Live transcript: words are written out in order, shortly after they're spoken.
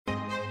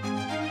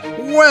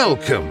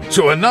Welcome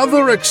to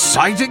another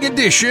exciting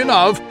edition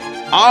of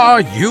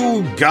Are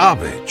You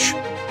Garbage?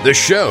 The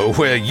show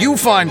where you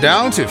find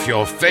out if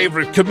your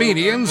favorite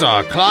comedians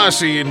are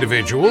classy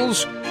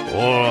individuals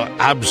or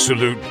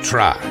absolute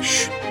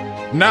trash.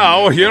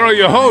 Now, here are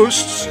your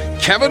hosts,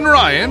 Kevin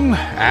Ryan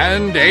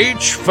and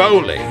H.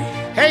 Foley.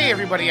 Hey,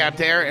 everybody out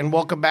there, and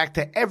welcome back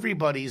to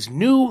everybody's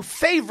new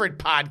favorite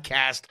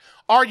podcast,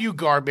 Are You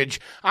Garbage?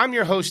 I'm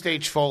your host,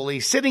 H. Foley.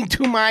 Sitting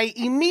to my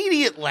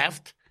immediate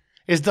left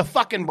is the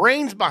fucking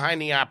brains behind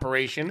the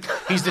operation.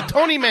 He's the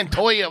Tony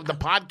Montoya of the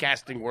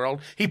podcasting world.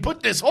 He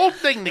put this whole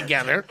thing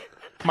together.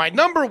 My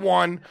number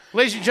one,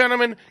 ladies and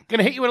gentlemen,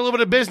 gonna hit you with a little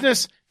bit of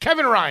business,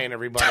 Kevin Ryan,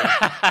 everybody.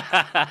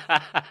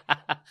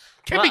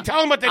 Kimmy, tell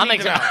them what they need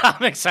to know.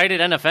 I'm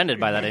excited and offended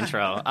by that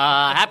intro.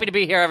 Happy to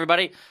be here,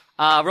 everybody.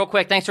 Real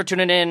quick, thanks for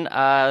tuning in.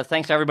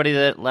 Thanks to everybody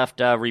that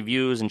left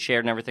reviews and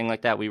shared and everything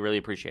like that. We really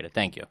appreciate it.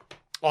 Thank you.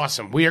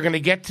 Awesome. We are going to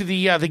get to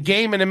the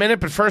game in a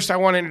minute, but first I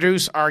want to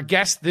introduce our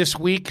guest this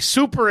week.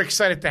 Super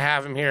excited to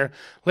have him here.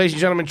 Ladies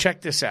and gentlemen, check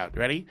this out.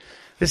 Ready?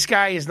 This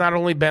guy has not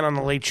only been on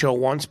The Late Show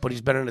once, but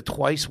he's been in it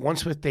twice.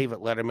 Once with David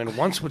Letterman,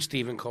 once with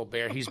Stephen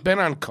Colbert. He's been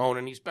on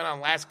Conan. He's been on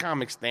Last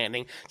Comic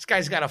Standing. This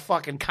guy's got a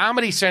fucking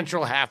Comedy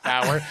Central half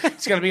hour.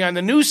 He's going to be on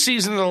the new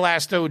season of The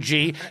Last OG.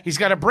 He's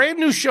got a brand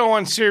new show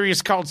on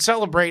Sirius called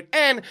Celebrate,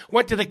 and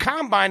went to the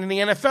Combine in the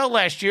NFL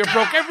last year,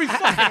 broke every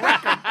fucking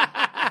record.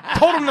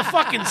 Told him to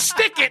fucking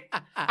stick it.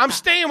 I'm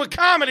staying with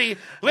comedy.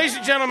 Ladies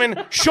and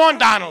gentlemen, Sean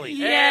Donnelly.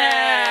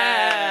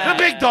 Yeah! The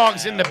big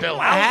dog's in the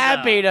building.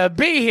 Happy to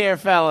be here,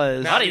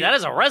 fellas. Buddy, that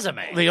is a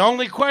resume. The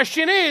only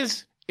question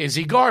is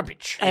he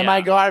garbage? Am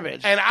I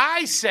garbage? And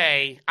I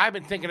say, I've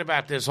been thinking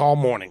about this all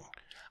morning.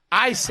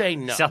 I say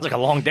no. Sounds like a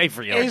long day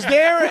for you. Is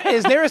there a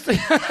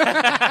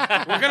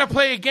We're going to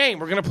play a game.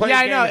 We're going to play a yeah,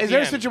 I game. know. at Is the there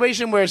a end.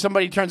 situation where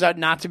somebody turns out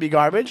not to be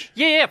garbage?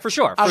 Yeah, for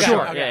sure. For Okay,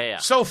 sure. okay. Yeah.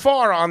 So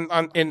far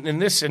in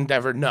this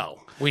endeavor, no.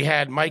 We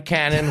had Mike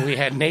Cannon. We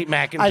had Nate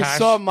McIntosh. I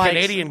saw Mike's-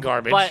 Canadian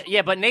garbage.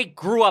 But Nate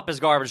grew up as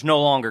garbage,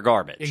 no longer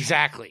garbage.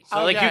 Exactly.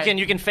 So like Okay.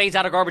 you can phase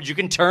out of garbage, you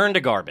can turn to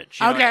garbage.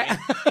 You know what Okay.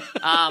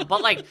 I mean?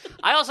 But like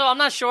I'm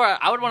not sure.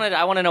 I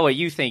want to know what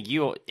you think.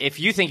 If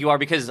you think you are,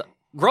 because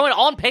growing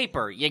on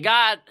paper, you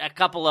got a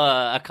couple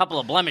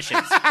of blemishes. You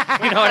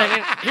know what I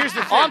mean? Here's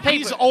the thing. On paper,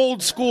 He's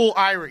old school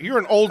Irish. You're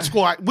an old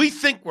school. We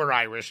think we're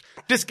Irish.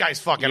 This guy's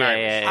fucking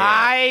Irish. Yeah.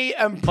 I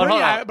am pretty,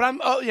 hold on. but I'm.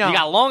 You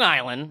got Long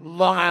Island.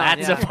 Long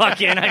Island. That's yeah. a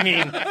fucking. I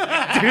mean, dude,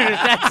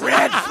 that's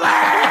Red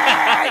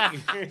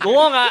flag.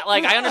 Long Island.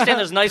 Like I understand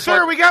there's nice.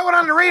 Sir, we got one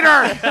on the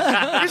radar.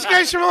 This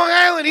guy's from Long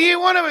Island. He ain't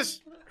one of us.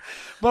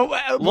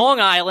 But Long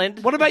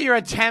Island. what about your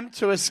attempt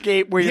to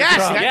escape where you're Yes,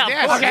 from? Yeah, of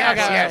yes, course. yes, Okay,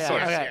 yes, okay, yes,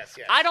 okay. yes,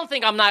 yes. I don't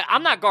think I'm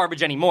not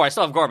garbage anymore. I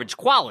still have garbage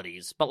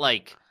qualities, but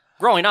like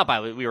growing up,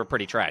 we were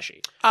pretty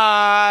trashy.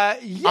 Yeah.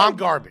 I'm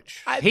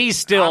garbage. He's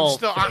still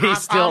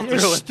I'm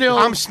through it.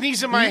 I'm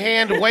sneezing my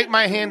hand, wipe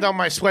my hand on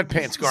my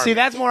sweatpants garbage. See,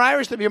 that's more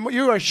Irish than you.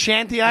 You are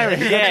shanty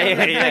Irish.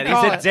 Yeah. These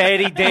are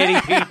dirty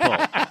people.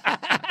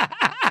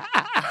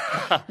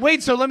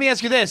 Wait, so let me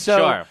ask you this. So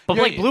Sure, but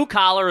you're- like blue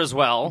collar as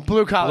well.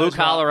 Blue collar as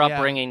well, yeah.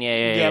 upbringing.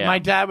 Yeah. My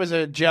dad was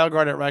a jail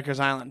guard at Rikers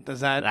Island.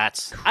 Does that?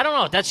 That's I don't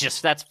know. That's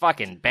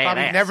fucking badass.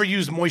 Probably never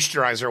used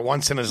moisturizer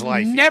once in his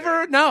life.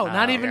 Never, no,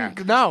 not even,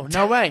 yeah.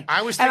 no way.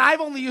 I was and think- I've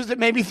only used it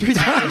maybe 3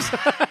 times.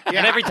 And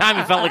every time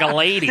you felt like a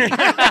lady. I'm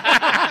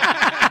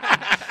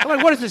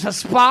like, what is this, a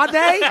spa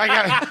day? I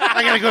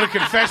gotta go to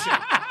confession.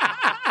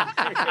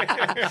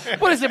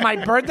 What is it, my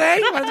birthday?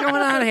 What's going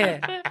on here?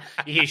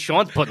 Yeah,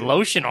 Sean's put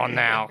lotion on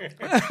now.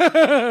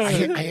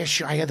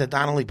 I had the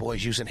Donnelly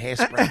boys using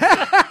hairspray.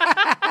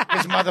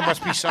 His mother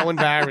must be so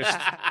embarrassed.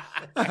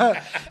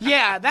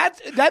 Yeah,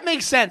 that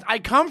makes sense. I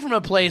come from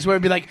a place where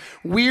it'd be like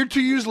weird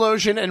to use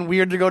lotion and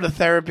weird to go to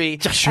therapy.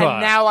 Sure.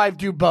 And now I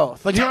do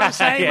both. Like, you know what I'm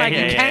saying? Yeah, like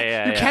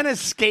yeah, you can't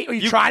escape, or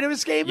you try to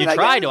escape You it, I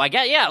try guess? to. I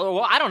get. Yeah.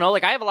 Well, I don't know.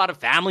 Like I have a lot of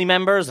family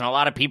members and a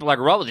lot of people I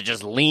grew up with that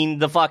just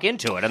leaned the fuck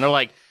into it, and they're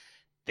like,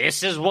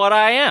 this is what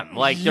I am.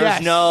 Like, there's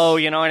Yes. no,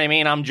 you know what I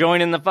mean? I'm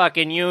joining the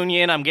fucking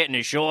union. I'm getting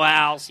a show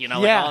house, you know,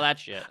 like all that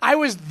shit. I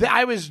was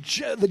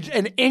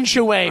an inch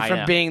away I from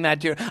know. being that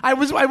dude. I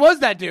was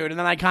that dude, and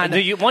then I kind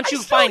of. Once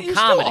you find comedy.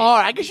 still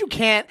are. I guess you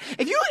can't.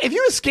 If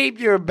you escape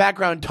your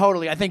background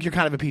totally, I think you're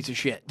kind of a piece of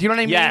shit. Do you know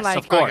what I mean? Yes, like,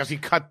 of course. Like if you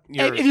cut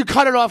your... If you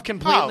cut it off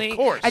completely, Oh, of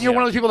course, and you're yeah.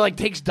 one of those people that like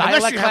takes Unless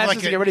dialect you have, classes like,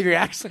 to a- get rid of your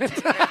accent.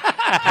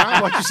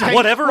 What'd you say?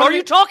 Whatever are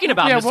you talking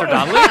about, Yeah, Mr. what-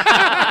 Donnelly?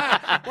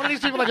 One of these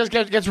people that just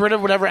gets rid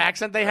of whatever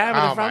accent they have.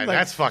 in Oh, the front, my, like-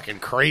 that's fucking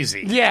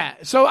crazy. Yeah,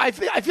 so I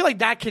feel like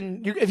that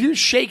can if you're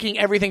shaking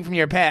everything from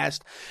your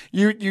past,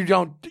 you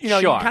don't Sure.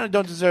 you kind of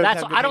don't deserve.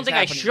 That's. to have good I don't things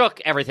think happening. I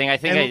shook everything. I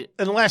think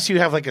Unless you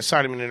have like a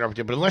sorry to interrupt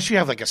you, but unless you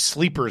have like a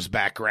sleeper's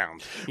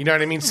background, you know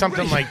what I mean,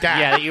 something like that.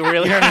 Yeah, you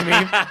really. You know what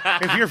I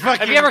mean? If you're fucking,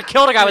 Have you ever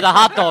killed a guy with a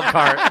hot dog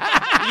cart?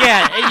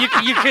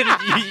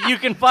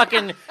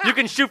 you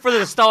can shoot for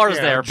the stars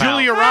there, pal.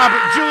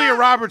 Julia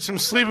Roberts from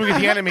Sleeping with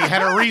the Enemy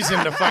had a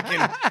reason to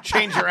fucking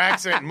change her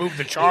accent and move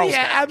to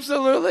Charlestown. Yeah,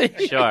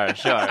 absolutely. Sure.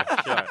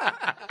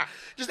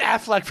 Just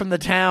Affleck from The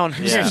Town.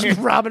 Just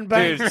Robin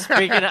Banks.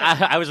 Dude,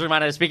 I was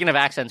reminded. Speaking of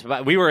accents,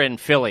 we were in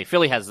Philly.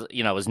 Philly has,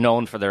 is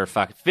known for their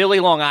Philly,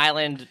 Long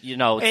Island.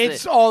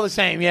 It's all the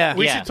same. Yeah.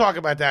 We should talk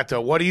about that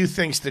though. What do you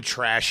think's the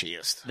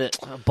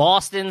trashiest?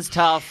 Boston's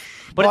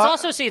tough, but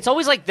it's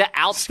always like the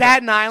outskirts.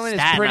 Staten Island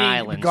is pretty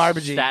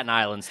garbagey. Staten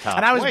Island's tough.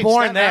 And I was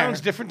born Staten there.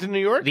 Island's different than New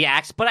York. The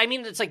accent, but I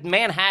mean, it's like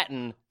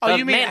Manhattan. Oh,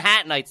 you mean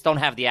Manhattanites don't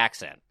have the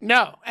accent?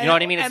 No. You know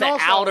what I mean? It's the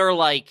outer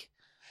like.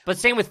 But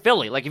same with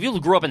Philly. Like, if you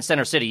grew up in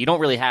Center City, you don't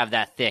really have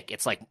that thick.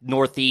 It's like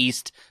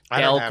Northeast,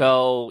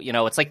 Delco.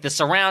 It's like the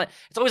surround.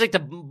 It's always like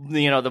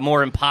the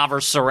more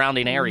impoverished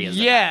surrounding areas.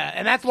 Yeah,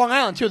 and that's Long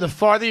Island too. The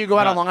farther you go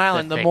out on Long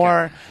Island, the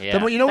more.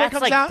 Yeah. You know what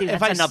that's comes out? Dude,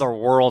 that's another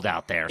world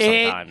out there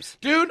sometimes.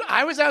 Dude,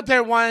 I was out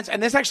there once,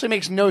 and this actually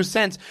makes no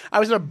sense. I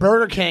was at a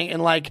Burger King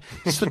in like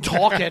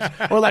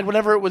Setauket or like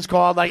whatever it was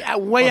called, like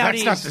way out that's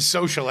east. That's not the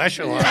social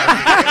echelon.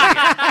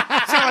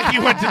 It's not like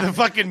you went to the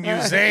fucking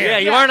museum. Yeah,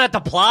 you weren't at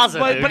the plaza.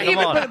 But Come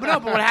on.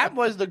 But what happened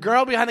was the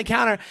girl behind the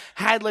counter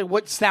had like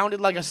what sounded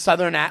like a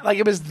southern accent. Like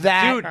it was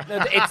that. Dude,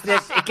 it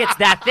gets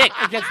that thick.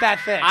 It gets that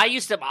thick. I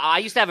used to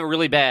have it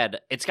really bad.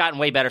 It's gotten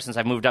way better since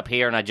I moved up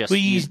here, and I just. What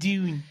he's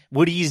doing?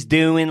 What he's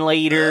doing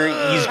later?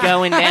 He's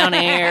going down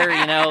there,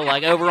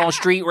 like over on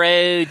Street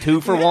Road, 2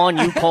 for 1.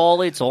 You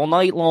call it. It's all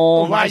night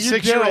long. My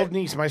 6-year-old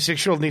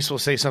niece will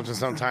say something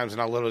sometimes,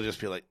 and I'll literally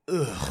just be like,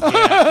 ugh.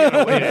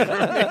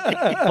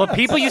 But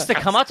people used to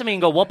come up to me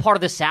and go, "What part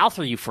of the South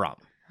are you from?"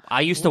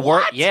 I used to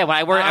work. Yeah, when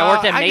I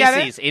worked at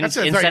Macy's in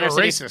Center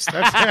City. Racist.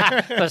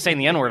 I was saying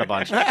the N-word a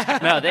bunch. No,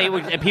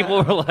 and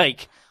people were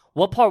like,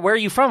 "What part? Where are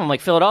you from?" I'm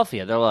like,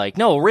 "Philadelphia." They're like,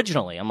 "No,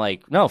 originally." I'm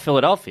like, "No,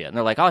 Philadelphia." And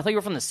they're like, "Oh, I thought you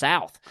were from the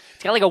South."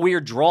 It's got like a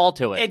weird drawl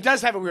to it. It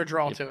does have a weird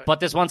drawl to it. But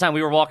this one time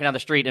we were walking down the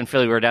street in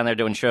Philly. We were down there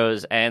doing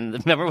shows, and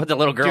remember what the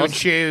little girls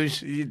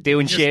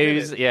doing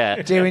shows,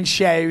 yeah, doing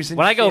shows. And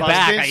when I go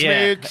back,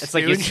 smokes, it's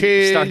like you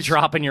start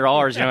dropping your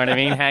R's. You know what I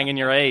mean? Hanging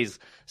your A's.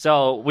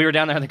 So we were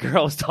down there, and the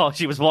girl was talking.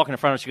 She was walking in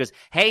front of us. She goes,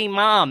 "Hey,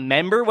 Mom,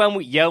 remember when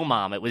we... Yo,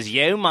 Mom. It was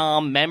Yo,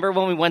 Mom. Remember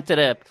when we went to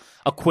the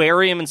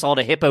aquarium and saw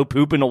the hippo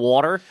poop in the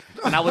water?"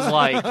 And I was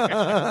like,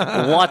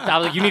 what? I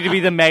was like, you need to be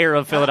the mayor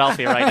of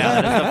Philadelphia right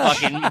now. That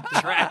is the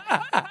fucking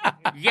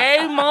trap.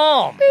 Yay,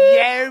 Mom.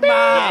 Yay,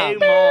 Mom. Yay,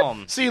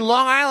 Mom. See,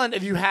 Long Island,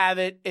 if you have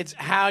it, it's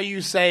how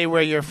you say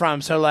where you're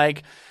from. So,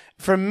 like...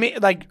 For me,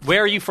 like...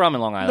 Where are you from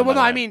in Long Island?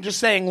 No, I mean, just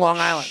saying Long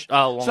Island.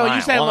 Oh, Long Island. So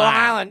you say Long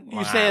Island,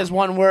 you say as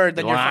one word,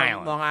 then you're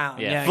from Long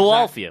Island. Yeah,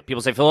 Philadelphia. Exactly.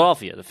 People say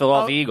Philadelphia. The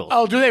Philadelphia Eagles.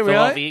 Oh, do they really?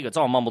 Philadelphia Eagles. It's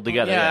all mumbled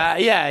together.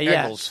 Yeah.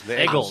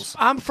 Eagles.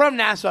 I'm from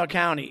Nassau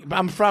County.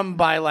 I'm from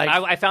by like...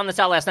 I found this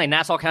out last night.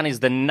 Nassau County is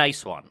the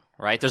nice one.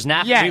 Right? There's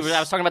Nassau. Yes. I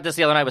was talking about this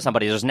the other night with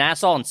somebody. There's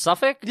Nassau and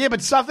Suffolk. Yeah,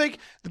 but Suffolk,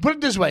 put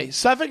it this way,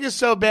 Suffolk is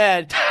so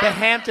bad, the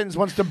Hamptons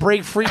wants to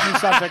break free from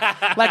Suffolk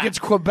like it's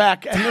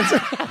Quebec. And it's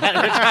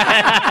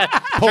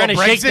trying to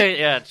shake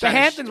the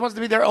Hamptons wants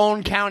to be their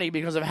own county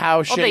because of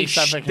how shitty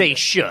Suffolk is. They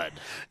should.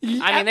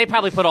 I mean, they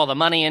probably put all the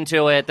money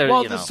into it.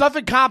 The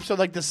Suffolk cops are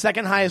like the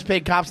second highest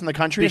paid cops in the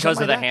country.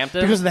 Because of the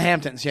Hamptons? Because of the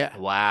Hamptons, yeah.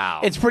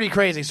 Wow. It's pretty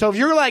crazy. So if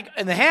you're like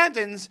in the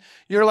Hamptons,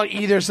 you're like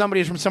either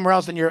somebody from somewhere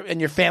else and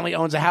your family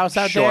owns a house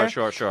out there.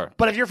 Sure.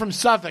 But if you're from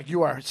Suffolk,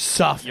 you are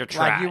Suffolk. You're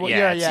trapped.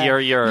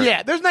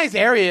 You're there's nice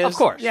areas. Of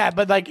course. Yeah,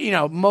 but like,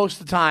 most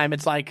of the time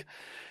it's like,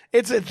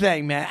 it's a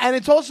thing, man. And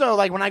it's also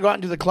like when I go out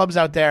into the clubs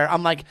out there,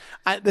 I'm like,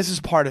 this is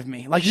part of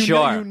me. Like, you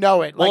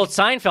know it. Well, like,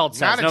 Seinfeld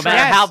says, no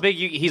matter how big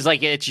he's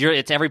like,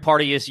 it's every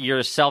part of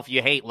yourself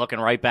you hate looking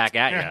right back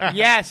at you.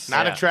 Yes.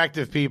 Not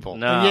attractive people.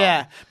 No.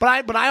 Yeah.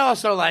 But I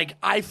also like,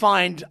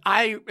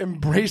 I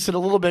embrace it a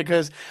little bit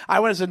because I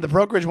was in the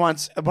brokerage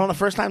once. One of the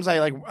first times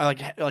I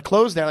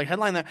closed there, like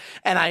headline there,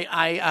 and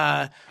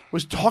I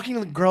was talking to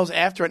the girls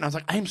after it, and I was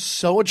like, I am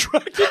so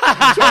attracted.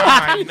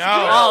 I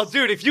know. Oh,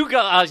 dude, if you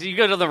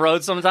go to the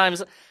road sometimes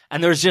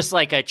and there's just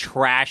like a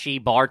trashy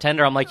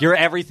bartender, I'm like, you're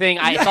everything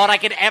I thought I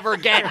could ever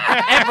get,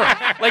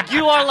 ever. Like,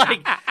 you are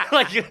like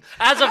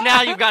as of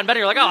now, you've gotten better.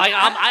 You're like,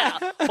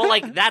 but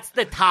like, that's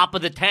the top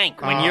of the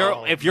tank. When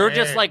if you're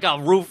just like a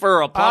roofer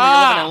or a plumber,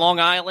 you're living in Long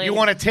Island. You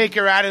want to take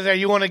her out of there.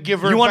 You want to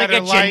give her You want to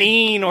get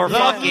Janine or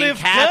fucking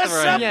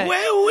Catherine.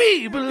 Where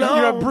we belong.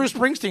 You're a Bruce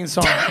Springsteen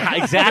song.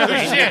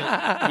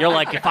 Exactly. You're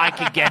like, if I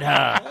could get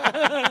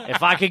her,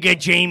 if I could get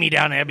Jamie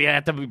down there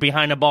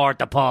behind the bar at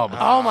the pub.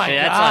 Oh my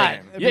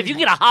God. If you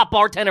get a hot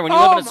bartender when you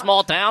live in a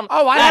small town,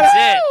 that's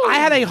it. I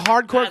had a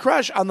hardcore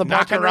crush on the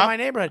bartender in my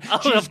neighborhood.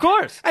 Oh, of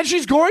course. And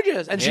she's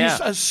gorgeous, and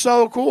she's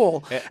so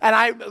cool. Yeah. And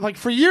I, like,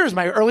 for years,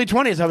 my early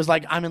 20s, I was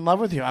like, I'm in love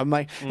with you. I'm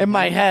like, in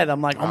my head,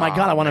 I'm like, oh my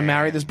God, I want to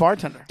marry this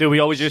bartender. Dude, we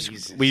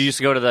used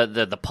to go to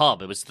the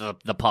pub. It was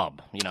the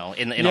pub,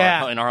 in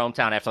our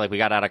hometown after like we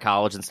got out of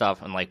college and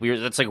stuff, and like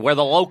it's like where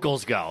the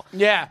locals go.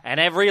 Yeah. And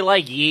every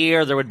like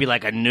year there would be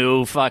like a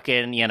new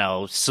fucking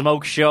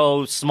smoke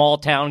show small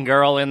town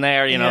girl in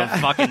there,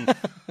 fucking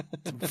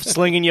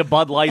slinging you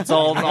Bud Lights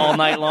all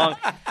night long.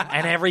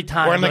 And every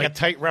time, Wearing like a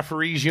tight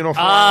referee's uniform.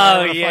 oh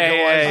whatever the fuck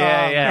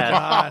it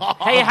yeah. was.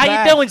 Hey,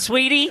 how you doing,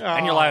 sweetie?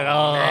 And you're like,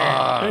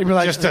 oh. You'd be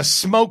like, Just a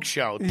smoke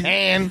show.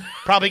 Tan.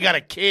 Probably got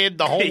a kid.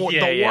 The whole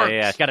the works.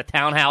 Yeah. Got a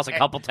townhouse a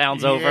couple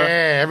towns over.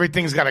 Yeah,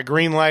 everything's got a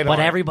green light on. But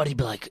everybody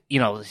be like,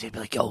 they'd be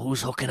like, yo,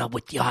 who's hooking up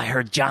with you? I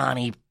heard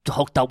Johnny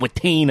hooked up with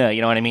Tina.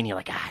 You know what I mean? You're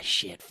like,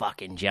 shit,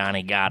 fucking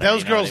Johnny got it.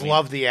 Those You know girls what I mean?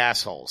 love the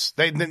assholes.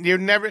 You're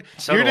never.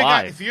 So you're do the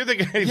I. guy. If you're the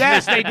guy,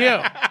 yes, they do.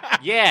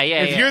 Yeah.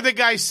 If you're the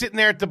guy sitting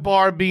there at the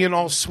bar being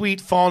all sweet,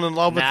 falling in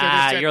love with her,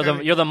 nah,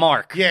 you're the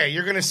mark. Yeah,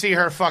 you're gonna see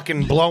her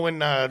fucking blowing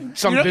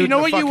some dude. You know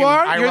in what the you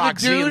are? fucking You're the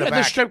IROC-Z in dude at the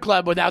back. strip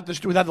club without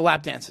the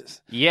lap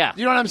dances. Yeah.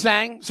 You know what I'm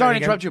saying? Sorry to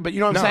again? interrupt you, but you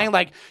know what I'm No. saying?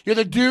 Like, you're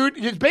the dude.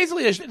 It's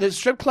basically the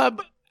strip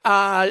club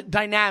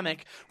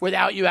dynamic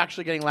without you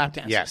actually getting lap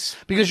dances. Yes.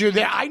 Because you're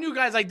there. I knew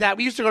guys like that.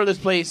 We used to go to this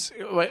place,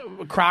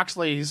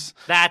 Croxley's.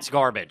 That's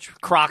garbage.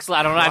 Crocs.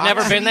 I don't know. I've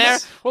never been there.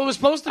 Well, it was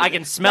supposed to be. I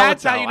can smell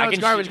That's it, how though. you know I it's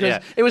can garbage,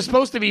 because yeah. it was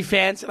supposed to be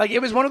fancy. Like, it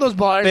was one of those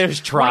bars. They was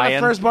One of trying. the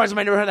first bars in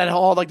my neighborhood that had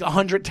all, like,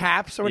 100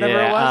 taps or whatever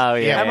Yeah. it was. Oh,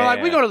 yeah, And we're yeah,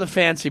 like, we yeah. go to the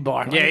fancy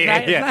bar. Like,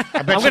 Yeah.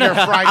 I bet you their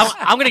fries.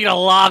 I'm gonna get a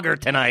lager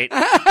tonight.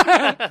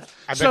 I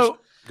bet So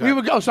you- we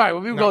would go. Sorry,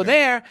 we would go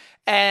there,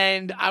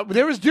 and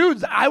there was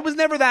dudes. I was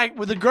never that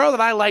with the girl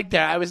that I liked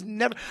there. I was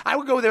never. I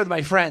would go there with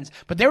my friends,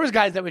 but there was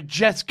guys that would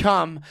just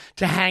come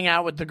to hang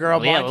out with the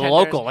girl. Yeah, the bartenders,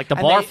 local, like the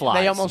and barflies.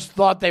 They almost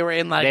thought they were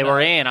in. Like They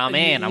were in. I'm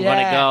in. I'm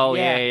gonna go.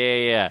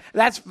 Yeah.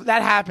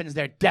 That happens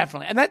there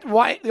definitely, and that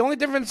why the only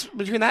difference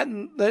between that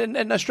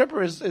and a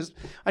stripper is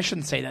I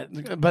shouldn't say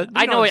that, but you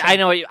I know. what I'm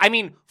saying. I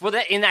mean,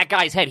 in that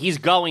guy's head, he's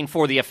going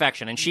for the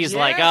affection, and she's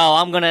like, Yeah. "Oh,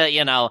 I'm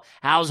gonna,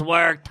 how's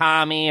work,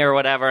 Tommy, or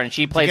whatever," and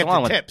she plays get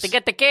along the with it tips. to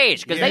get the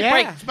cage because Yeah.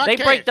 It's about they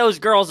break cash. those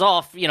girls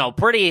off,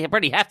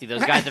 pretty hefty.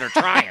 Those guys that are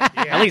trying.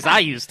 At least I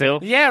used to.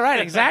 Yeah, right,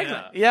 exactly.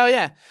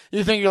 Yeah.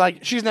 You think you're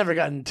like, she's never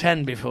gotten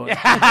 10 before. Nah,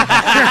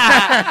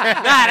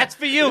 that's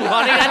for you,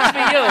 honey. That's for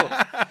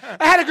you.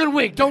 I had a good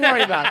week. Don't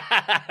worry about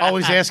it.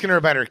 Always asking her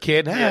about her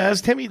kid. Hey,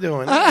 how's Timmy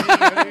doing?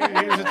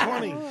 Here's a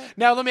 20.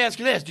 Now, let me ask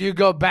you this. Do you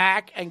go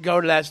back and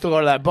go to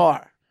that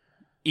bar?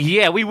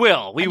 Yeah, we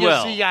will. We And will.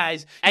 You'll see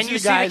guys. And you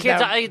see the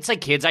kids. It's like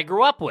kids I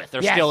grew up with.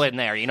 They're Yes. still in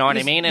there. You know what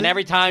I mean? And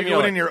every time You do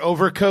it in your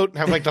overcoat and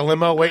have like the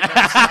limo waiting.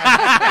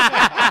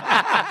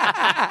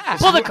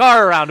 pull the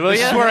car around, will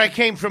This you? is where I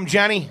came from,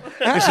 Johnny.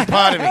 There's a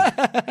part of me.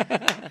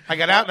 I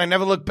got out and I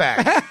never looked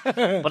back.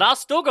 But I'll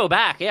still go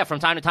back, from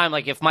time to time.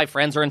 Like if my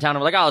friends are in town,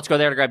 I'm like, oh, let's go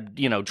there to grab,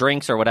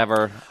 drinks or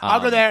whatever.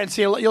 I'll go there and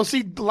see. You'll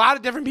see a lot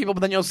of different people,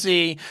 but then you'll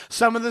see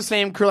some of the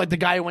same crew, like the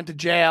guy who went to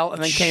jail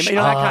and then came. You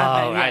know that kind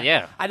of thing. right,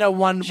 yeah. I know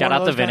one. Shout one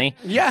out of to those Vinny.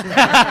 Yeah.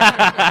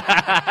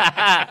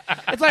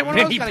 It's like one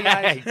of those Vinny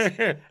kind of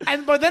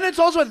guys. But then it's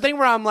also a thing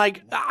where I'm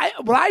like,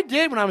 what I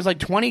did when I was like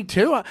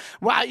 22.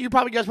 Well, you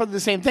probably guys probably the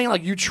same thing.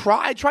 Like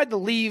I tried to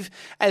leave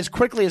as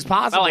quickly as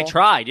possible. Oh, I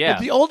tried, yeah.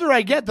 But the older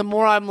I get, the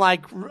more I'm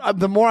like,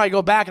 the more I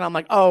go back and I'm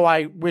like, oh,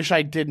 I wish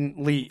I didn't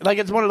leave. Like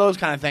it's one of those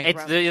kind of things.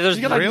 It's- where there's-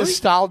 you get like Really?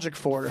 nostalgic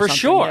for it. Or For something.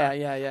 sure.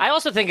 Yeah. I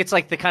also think it's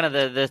like the kind of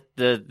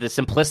the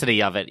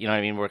simplicity of it. You know what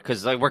I mean?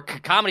 Because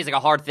comedy's like a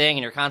hard thing,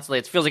 and you're constantly.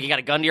 It feels like you got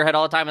a gun to your head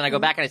all the time. And I go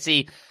back and I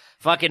see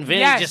fucking Vinny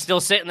Yes. just still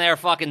sitting there,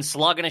 fucking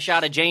slugging a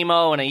shot of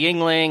J-Mo and a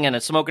Yingling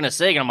and smoking a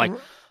cig, and I'm like,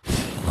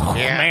 oh,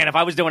 man, if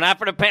I was doing that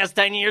for the past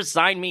 10 years,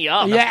 sign me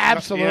up. Yeah,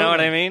 absolutely. You know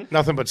what I mean?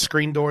 Nothing but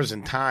screen doors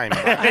and time.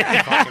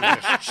 Fucking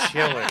just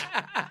chilling.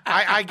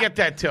 I get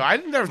that too. I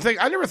never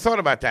thought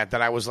about that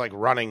I was like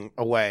running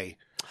away.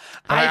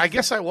 But I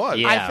guess I was.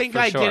 Yeah. I think for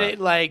I sure. did it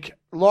like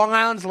Long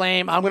Island's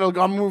lame. I'm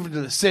moving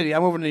to the city.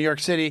 I'm moving to New York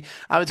City.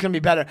 It's gonna be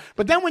better.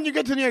 But then when you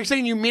get to New York City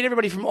and you meet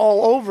everybody from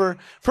all over,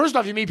 first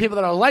off, you meet people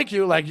that are like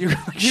you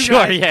Sure,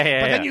 guys.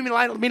 yeah, But then yeah. you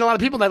meet a lot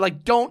of people that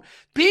like don't.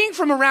 Being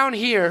from around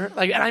here,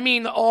 like, and I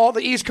mean all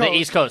the East Coast,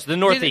 East Coast, the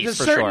Northeast,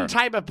 there's a for certain sure.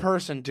 type of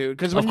person, dude.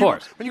 Because Of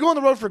course. when you go on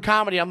the road for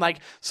comedy, I'm like,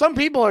 some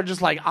people are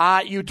just like,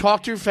 you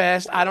talk too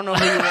fast. I don't know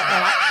who you are.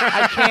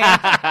 I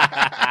can't.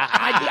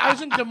 I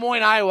was in Des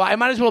Moines, Iowa. I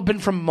might as well have been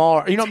from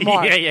Mars. You know,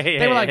 Mars. Yeah,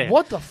 They were like, yeah.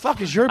 what the fuck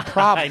is your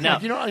problem? I know.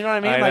 Like, you know what I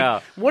mean? I like,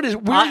 know. where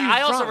are you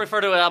I also from?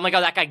 refer to it. I'm like,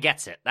 oh, that guy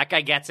gets it. That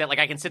guy gets it. Like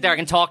I can sit there, I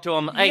can talk to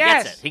him. He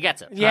Yes. gets it. He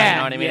gets it. Yeah, You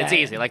know what I mean? yeah. It's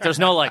easy. Like there's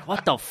no like,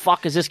 what the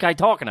fuck is this guy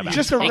talking about?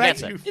 Just he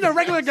gets it.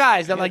 regular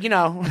guys that like,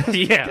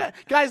 Yeah.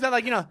 guys that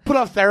like, put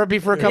off therapy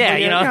for a couple Yeah,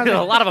 of years.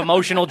 a lot of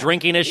emotional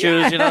drinking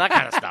issues, that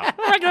kind of stuff.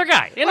 A regular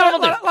guy. You know a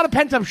what I'll do. lot of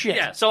pent up shit.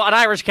 Yeah, so an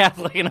Irish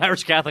Catholic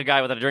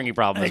guy with a drinking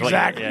problem. Is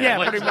Exactly. What Yeah,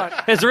 what- pretty much.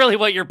 It's really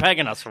what you're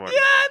pegging us for. Yeah,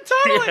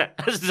 totally. Yeah.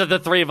 This is the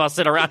three of us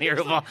sit around here.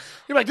 Well,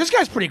 You're like, this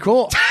guy's pretty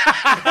cool. he's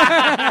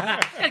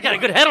got a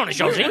good head on his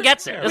shoulders. He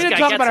gets it. We This didn't guy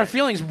talk gets about our it.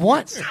 feelings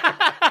once.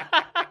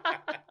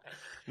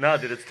 No,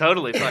 dude, it's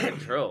totally fucking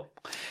true.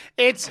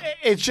 It's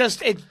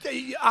just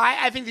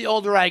I think the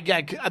older I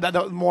get,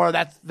 the more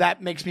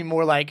that makes me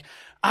more like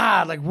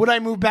like, would I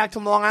move back to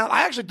Long Island?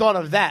 I actually thought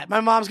of that. My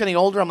mom's getting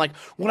older. I'm like,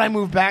 would I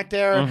move back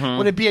there?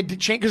 Would it be a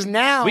change? Because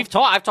now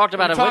I've talked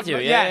about it with you.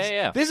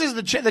 Yeah. This is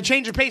the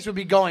change of pace would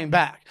be going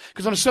back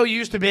because I'm so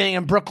used to being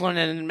in Brooklyn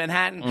and in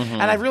Manhattan,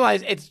 and I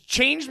realized it's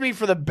changed me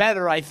for the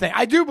better. I think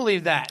I do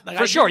believe that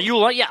for sure.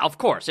 Yeah, of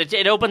course.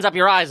 It opens up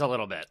your eyes a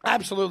little bit.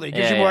 Absolutely,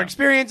 gives you more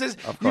experiences.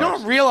 You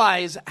don't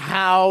realize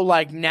how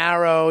like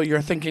narrow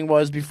your thinking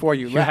was before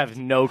you left. You have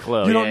no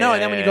clue. You don't know,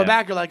 and then when you go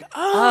back, you're like,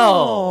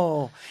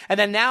 oh. And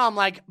then now I'm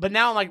like,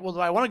 well, do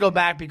I want to go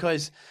back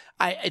because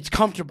it's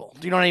comfortable?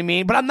 Do you know what I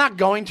mean? But I'm not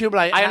going to.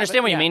 But I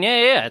understand what you mean.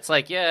 Yeah. It's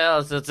like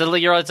it's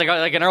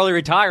like an early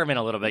retirement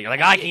a little bit. You're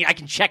like, I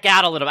can check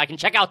out a little bit. I can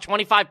check out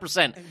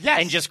 25%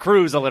 and just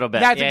cruise a little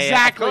bit. That's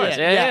exactly it.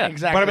 Yeah,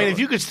 exactly. But I mean, if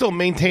you could still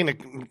maintain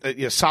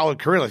a solid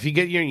career, if you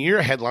get you're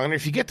a headliner,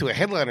 if you get to a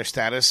headliner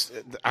status,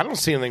 I don't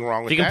see anything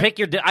wrong with that. You can pick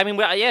your.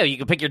 You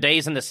can pick your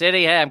days in the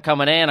city. Hey, I'm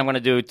coming in. I'm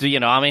going to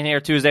do. I'm in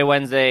here Tuesday,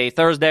 Wednesday,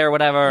 Thursday, or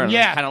whatever. And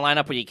kind of line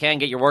up where you can,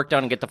 get your work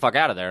done, and get the fuck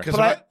out of there.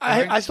 But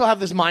I still have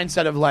this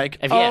mindset of like,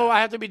 I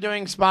have to be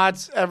doing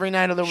spots every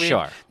night of the week.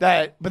 Sure.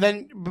 But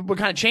then what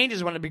kind of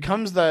changes when it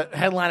becomes the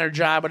headliner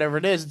job, whatever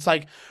it is, it's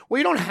like, well,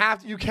 you don't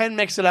have to, you can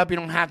mix it up. You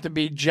don't have to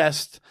be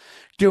just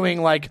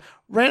doing like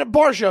random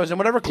bar shows and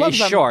whatever clubs.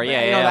 Sure,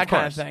 that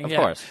kind of thing. Of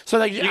course. So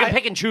like, you can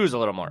pick and choose a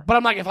little more. But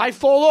I'm like, if I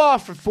fall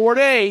off for 4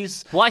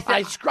 days,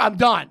 I'm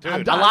done. Dude,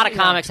 I'm done. A lot of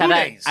comics have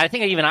that. days. I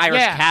think even Irish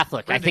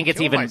Catholic. I think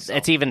it's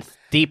even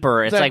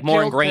deeper. It's The like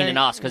more guilt ingrained thing. in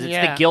us because it's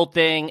the guilt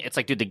thing. It's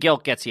like, dude, the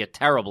guilt gets you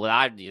terribly.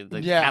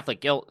 The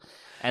Catholic guilt.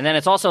 And then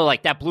it's also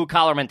like that blue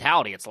collar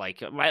mentality. It's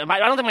like, I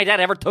don't think my dad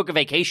ever took a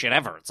vacation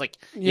ever. It's like,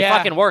 you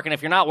fucking work, and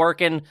if you're not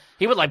working,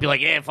 he would like be like,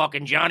 yeah,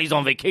 fucking Johnny's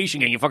on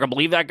vacation. Can you fucking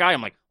believe that guy?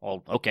 I'm like,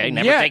 well, okay,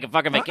 never take a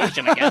fucking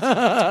vacation, I guess.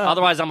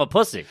 Otherwise, I'm a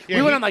pussy. We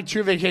went on like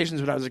 2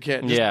 vacations when I was a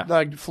kid. Yeah.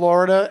 Like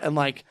Florida and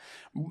like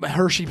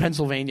Hershey,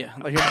 Pennsylvania.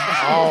 Like,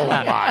 Oh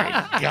my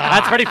god,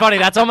 That's pretty funny.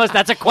 That's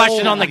a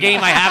question on the game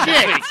I have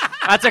this week.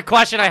 That's a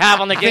question I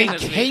have on the game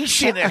this week.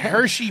 vacation at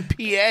Hershey,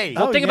 PA.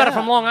 Well, think about it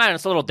from Long Island.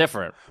 It's a little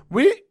different.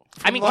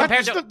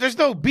 Compared to... There's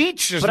no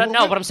beach. But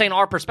I'm saying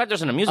our perspective.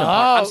 There's an amusement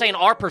park. I'm saying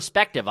our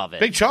perspective of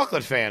it. Big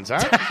chocolate fans, huh?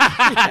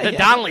 The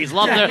Donnellys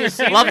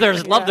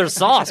love their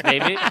sauce,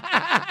 baby.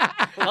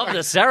 Love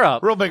the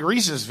syrup. Real big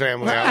Reese's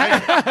family.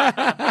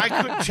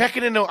 I couldn't check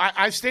it into.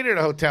 I stayed at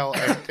a hotel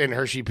in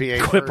Hershey,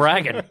 PA. Quit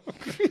bragging.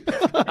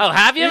 Oh,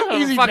 have you?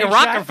 Easy, Fucking Big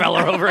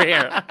Rockefeller over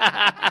here.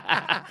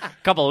 A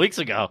couple of weeks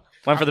ago.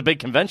 Went for the big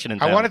convention in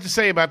town. I wanted to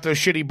say about those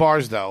shitty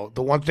bars, though.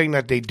 The one thing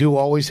that they do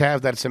always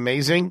have that's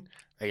amazing,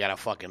 they got a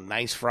fucking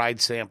nice fried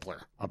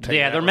sampler. I'll tell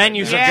you that their right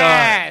menus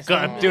now. are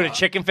good. Dude, a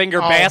chicken finger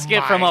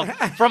basket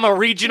from a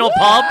regional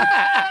pub?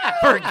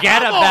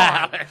 Forget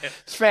about it.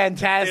 it's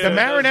fantastic. The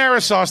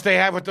marinara sauce they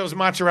have with those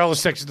mozzarella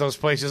sticks at those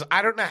places,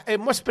 I don't know. It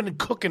must have been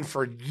cooking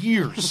for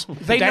years.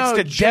 They That's know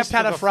the just gist how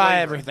of to the fry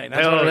flavor. everything.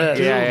 That's what it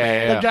is.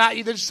 Yeah. The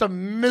guy, there's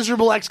some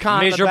miserable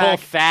ex-con in the Miserable back.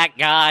 fat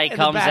guy the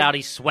comes back. out.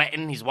 He's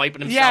sweating. He's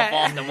wiping himself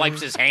off and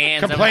wipes his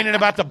hands. Complaining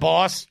about the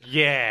boss.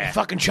 Yeah.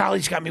 Fucking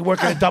Charlie's got me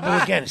working a double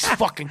again. It's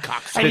fucking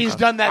cocksucker. And he's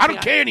done that I thing.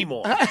 don't care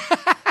anymore.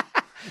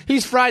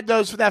 He's fried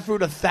that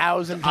food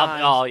 1,000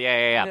 times. Oh,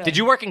 yeah. Did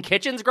you work in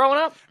kitchens growing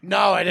up?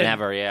 No, I didn't.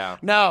 Never, yeah.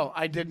 No,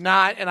 I did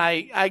not, and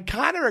I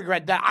kind of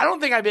regret that. I don't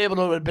think I'd be able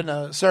to have been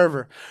a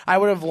server. I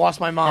would have lost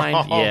my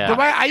mind. Yeah. The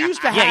way I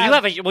used to have.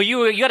 Yeah,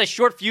 you had a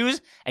short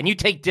fuse, and you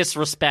take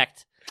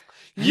disrespect.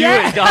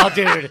 Yeah. Oh,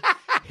 dude.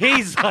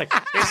 He's like,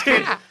 This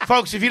kid,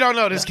 folks, if you don't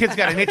know, this kid's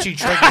got an itchy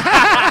trigger.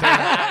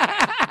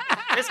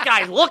 this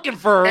guy's looking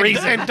for a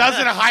reason. And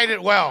doesn't hide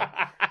it well.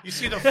 You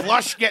see the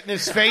flush get in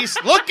his face?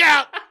 Look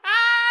out!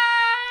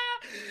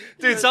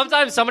 Dude,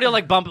 sometimes somebody will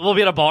bump. We'll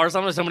be at a bar.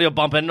 Somebody will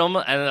bump into him,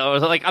 and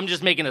I'm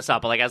just making this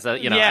up, as a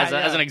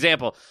as an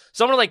example.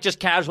 Someone will just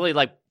casually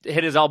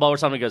hit his elbow or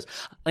something. He goes,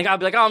 I'll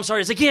be like, oh, I'm sorry.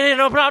 He's like, yeah,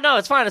 no problem. No,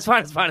 it's fine.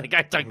 The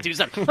guy took 2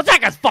 seconds. What's that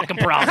guy's fucking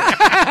problem?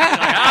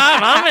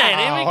 I'm in.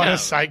 Here we What go. a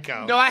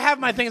psycho. No, I have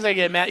my things I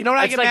get mad. You know what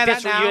I get mad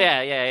at now?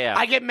 Yeah.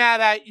 I get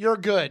mad at you're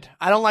good.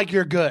 I don't like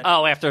you're good.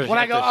 Oh, after when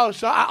I go,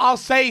 so I'll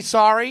say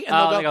sorry, and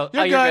they'll they go, go,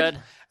 you're you're good.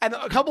 good. And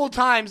a couple of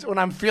times when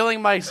I'm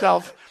feeling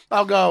myself,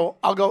 I'll go,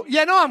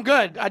 yeah, no, I'm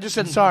good. I just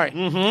said sorry.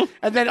 Mm-hmm.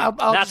 And then I'll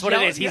That's what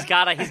it is. He's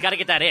got to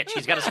get that itch.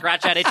 He's got to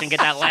scratch that itch and get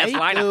that last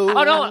line.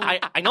 Oh no,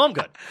 I know I'm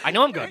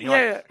good. You're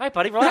like, all right,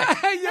 buddy,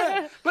 relax.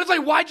 yeah. But it's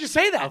like, why'd you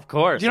say that? Of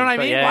course. Do you know what I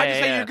mean? Yeah, Why'd you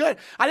say yeah. you're good?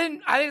 I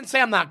didn't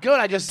say I'm not good.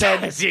 I just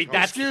said, See,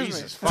 that's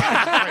excuse me.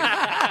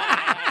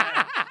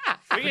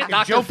 We get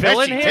Dr. Joe Phil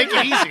in Pesci, here. take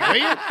it easy, will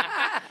you?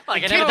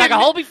 Like, I never dug a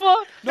hole before.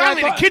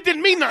 Finally, the kid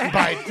didn't mean nothing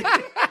by it.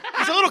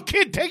 He's a little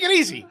kid. Take it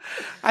easy.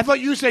 I thought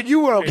you said you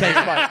were okay,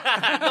 Spike.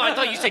 No, I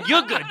thought you said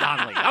you're good,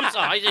 Donnelly. I'm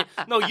sorry.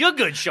 No, you're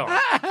good, Sean.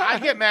 I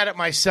get mad at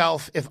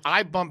myself if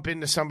I bump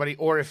into somebody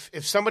or if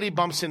somebody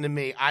bumps into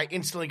me, I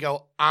instantly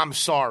go, I'm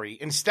sorry.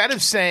 Instead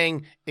of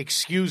saying,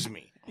 excuse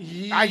me.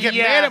 I get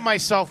mad at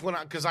myself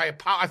because I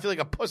feel like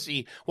a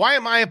pussy. Why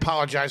am I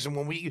apologizing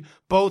when we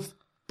both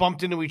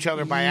bumped into each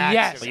other by Yes,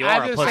 accident. you are I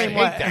a do the pussy. I same hate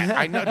way. that.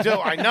 I know, dude,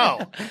 I know.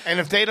 And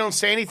if they don't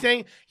say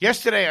anything,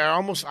 yesterday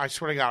I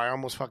swear to God, I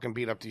almost fucking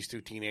beat up these two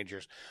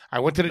teenagers. I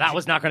went to the That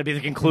was not going to be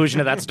the conclusion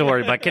of that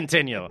story, but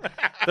continue.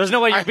 There's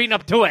no way you're beating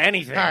up Tua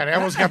anything. All right, I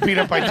almost got beat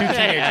up by two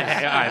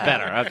teenagers. All right,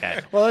 better.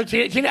 Okay. Well,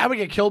 I would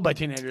get killed by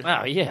teenagers.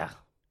 Oh, yeah.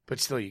 But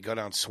still, you go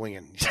down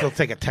swinging. You still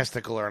take a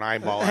testicle or an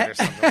eyeball out or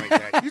something like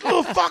that. You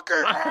little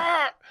fucker.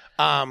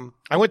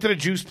 I went to the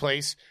juice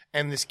place,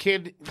 and this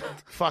kid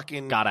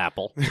fucking Got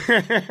apple.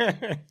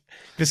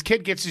 this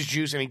kid gets his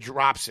juice and he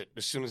drops it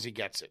as soon as he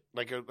gets it,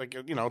 like a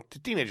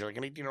teenager, like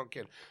an 18-year-old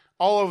kid,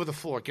 all over the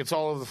floor. Gets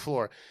all over the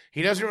floor.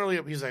 He doesn't really.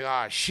 He's like,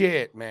 ah,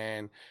 shit,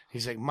 man.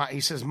 He's like,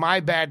 he says, my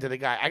bad to the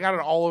guy. I got it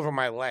all over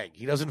my leg.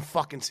 He doesn't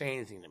fucking say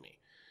anything to me.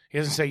 He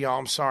doesn't say, yo,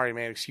 I'm sorry,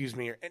 man. Excuse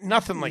me, or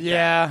nothing like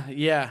that.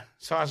 Yeah.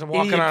 So as I'm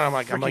walking Idiot out, I'm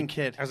like, freaking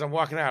kid. As I'm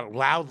walking out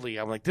loudly,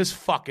 I'm like, this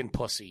fucking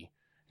pussy,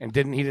 and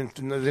they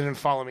didn't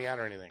follow me out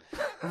or anything.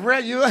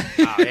 Red, you.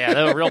 Oh, yeah,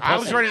 they were real pussy. I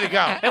was ready to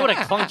go. They would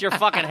have clunked your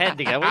fucking head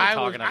together. What are you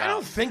talking about? I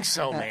don't think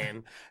so,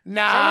 man. Some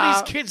Nah.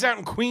 of these kids out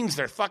in Queens,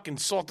 they're fucking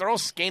soft. They're all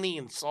skinny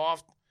and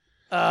soft.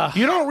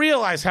 You don't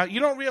realize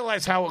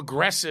how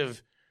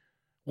aggressive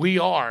we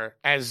are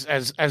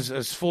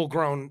as full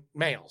grown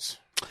males.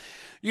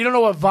 You don't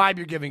know what vibe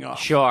you're giving off.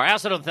 Sure. I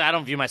also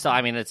don't view myself.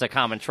 I mean, it's a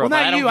common trope. Well,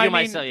 but not I don't you. view I mean,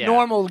 myself. Yeah.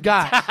 normal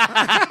guys.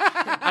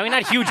 I mean,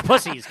 not huge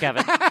pussies,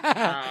 Kevin.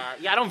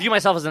 Yeah, I don't view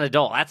myself as an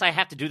adult. I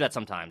have to do that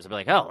sometimes. I'll be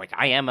like, oh, like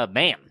I am a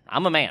man.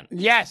 I'm a man.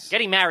 Yes.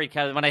 Getting married,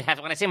 Kevin. When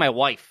I say my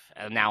wife,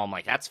 and now I'm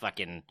like, that's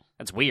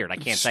weird. I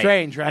can't say it.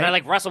 Strange, right? And I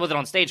like wrestle with it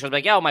on stage. I was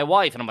like, yo, my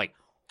wife, and I'm like.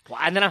 Well,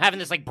 and then I'm having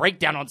this like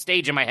breakdown on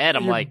stage in my head.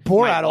 I'm You're like,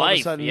 bored my out all of a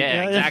wife. sudden.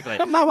 Yeah, exactly.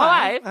 My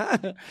wife.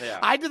 Yeah.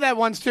 I did that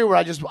once too,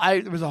 where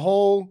there was a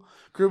whole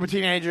group of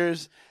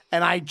teenagers,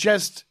 and I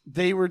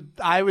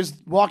was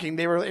walking.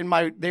 They were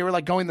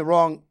on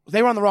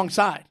the wrong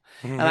side,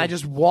 and I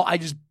just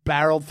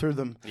barreled through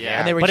them. Yeah,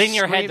 and they were but in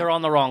your screaming. head, they're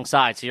on the wrong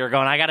side. So you're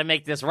going, I got to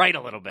make this right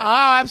a little bit. Oh,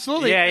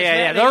 absolutely.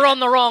 yeah. They're on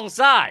the wrong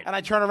side. And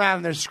I turn around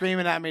and they're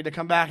screaming at me to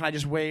come back, and I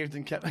just waved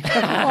and kept.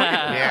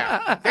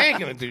 Yeah, they ain't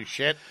gonna do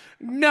shit.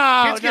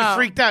 No, Kids get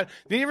freaked out.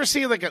 Did you ever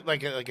see like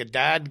a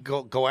dad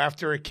go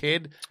after a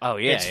kid? Oh,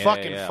 yeah, it's yeah,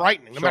 fucking yeah.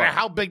 frightening. No Sure. matter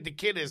how big the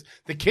kid is,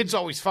 the kid's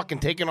always fucking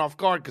taken off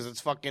guard because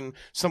it's fucking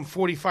some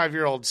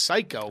 45-year-old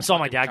psycho. I saw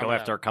my dad go coming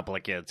after out. a couple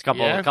of kids,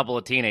 Yeah? a couple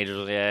of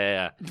teenagers.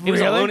 Yeah. He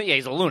was a Really? lunatic. Yeah,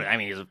 he's a lunatic. I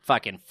mean, he's a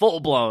fucking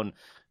full blown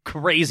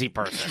crazy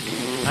person.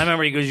 I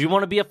remember he goes, "You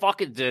want to be a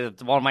fucking?"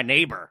 Well, my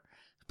neighbor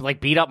like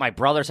beat up my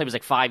brother. So he was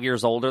like 5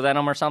 years older than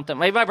him or something.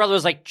 Maybe my brother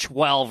was like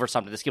 12 or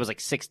something. This kid was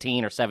like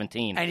 16 or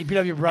 17. And he beat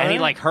up your brother. And he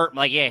like hurt.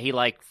 Like he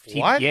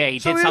What? Yeah, he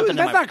So did something.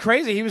 that's to my, not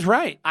crazy. He was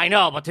right. I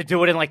know, but to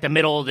do it in like the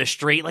middle of the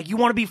street, like you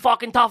want to be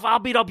fucking tough, I'll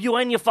beat up you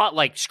and you fought,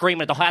 like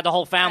screaming. Had the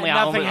whole family. And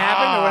nothing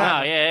happened, or what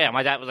happened? No, yeah.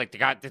 My dad was like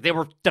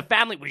the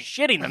family was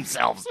shitting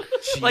themselves.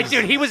 Like,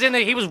 dude, he was in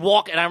there, he was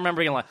walking. And I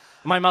remember being like,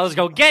 my mother's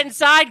go, get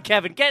inside,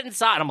 Kevin, get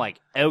inside. And I'm like,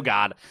 oh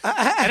god.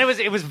 And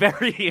it was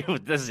very.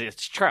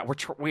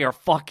 We are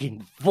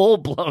fucking full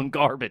blown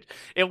garbage.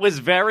 It was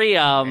very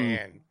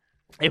Man.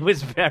 It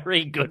was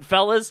very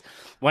Goodfellas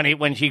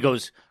when she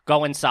goes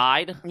go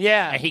inside.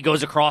 Yeah. And he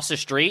goes across the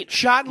street.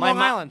 Shot in My Long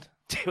mo- Island.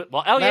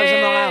 Well, oh That was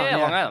in Long Island, yeah,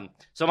 yeah. Long Island.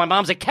 So my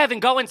mom's like, Kevin,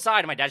 go inside.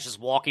 And my dad's just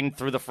walking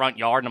through the front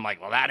yard. And I'm like,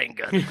 well, that ain't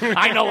good.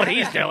 I know what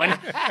he's doing.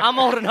 I'm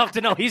old enough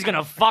to know he's going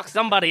to fuck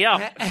somebody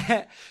up.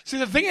 See,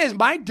 the thing is,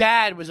 my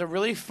dad was a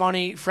really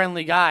funny,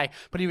 friendly guy,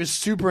 but he was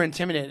super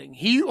intimidating.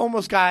 He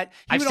almost got.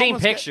 I've seen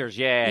pictures.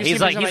 Yeah, You've he's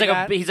seen like pictures like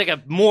that? he's like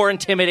a more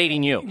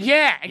intimidating you.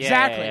 Yeah,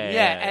 exactly. Yeah, Yeah,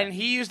 yeah. and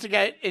he used to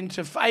get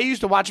into. I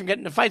used to watch him get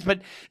into fights,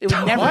 but it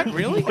would never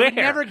Really? He would Where?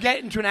 never get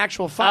into an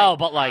actual fight. Oh,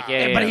 but like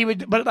yeah, But yeah. he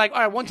would. But like, all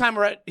right, one time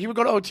he would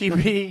go to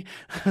OTB.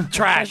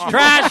 trash. All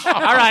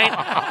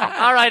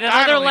right.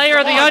 Another Donnelly, layer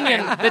of the come on,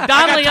 onion. man. The I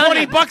Donnelly got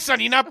onion. $20 on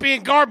you not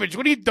being garbage.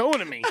 What are you doing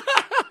to me?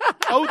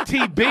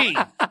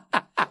 OTB.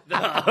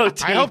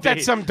 I hope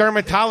that's some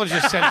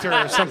dermatologist center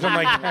or something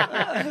like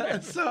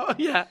that. So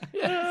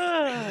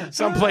yeah,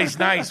 Someplace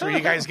nice where you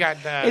guys got.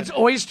 it's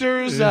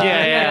oysters.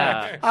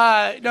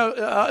 Yeah.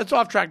 No, it's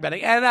off track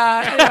betting, and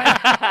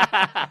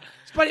anyway.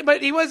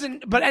 But he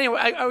wasn't. But anyway,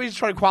 I always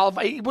try to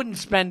qualify. He wouldn't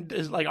spend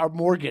like our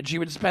mortgage. He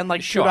would spend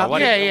like Sure, $2.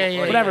 what-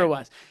 Yeah. Whatever it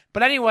was.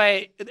 But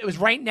anyway, it was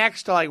right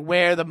next to like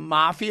where the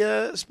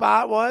mafia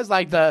spot was,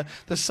 like the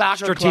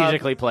soccer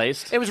strategically club.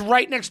 placed. It was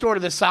right next door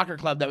to this soccer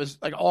club that was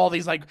like all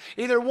these like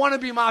either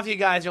wannabe mafia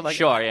guys or like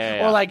Sure,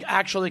 yeah. or like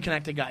actually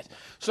connected guys.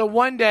 So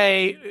one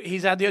day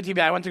he's at the OTB.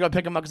 I went to go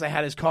pick him up because I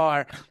had his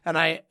car and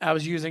I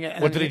was using it.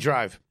 And What did he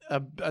drive?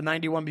 A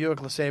 91 Buick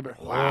LeSabre.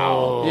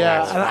 Wow.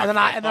 Yeah, and then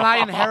I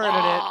inherited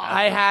it.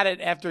 I had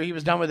it after he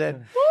was done with it,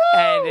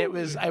 and it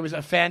was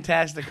a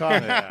fantastic car.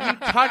 You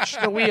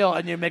touch the wheel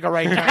and you make a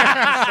right turn.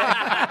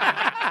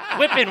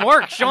 Whipping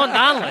work, Sean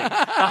Donnelly, the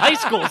high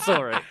school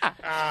story.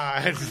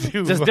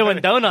 Just doing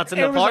donuts in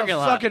the parking lot. It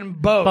was a fucking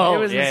boat. It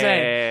was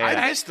insane.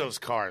 I miss those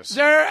cars.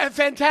 They're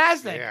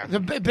fantastic. Yeah. The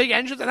big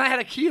engines, and I had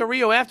a Kia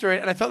Rio after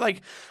it, and I felt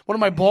like one of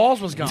my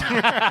balls was gone.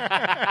 And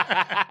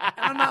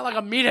I'm not like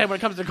a meathead when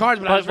it comes to cars,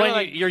 but I was But really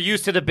when like you're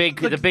used to the big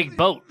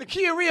boat. the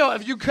Kia Rio.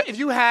 If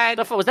you had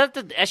Was that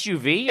the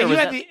SUV? Or if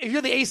was you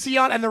had the AC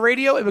on and the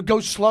radio, it would go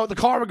slow. The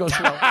car would go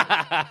slow.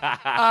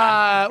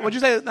 What'd you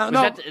say? No,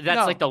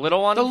 that's like the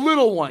little one? The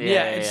little one.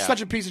 Yeah, It's yeah.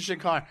 such a piece of shit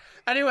car.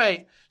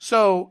 Anyway,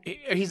 so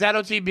he's at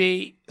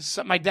OTB.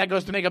 So my dad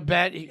goes to make a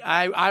bet.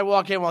 I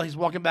walk in while he's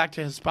walking back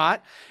to his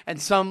spot, and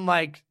some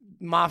like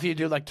mafia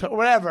dude, like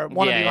whatever,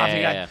 wannabe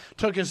mafia guy,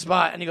 took his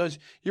spot, and he goes,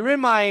 "You're in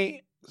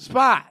my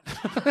spot."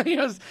 He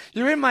goes,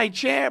 "You're in my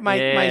chair,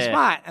 my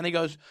spot," and he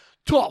goes,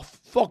 "Tough,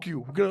 fuck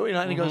you,"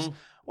 and he goes,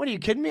 "What are you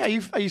kidding me?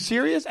 Are you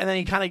serious?" And then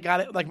he kind of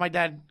got it, like my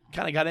dad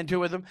kind of got into it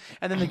with him.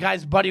 And then the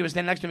guy's buddy was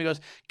standing next to him. He goes,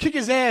 "Kick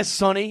his ass,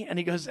 Sonny." And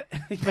he goes,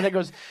 my dad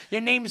goes,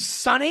 "Your name's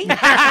Sonny?"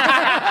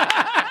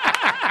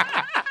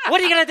 What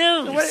are you going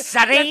to do,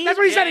 Sonny? That's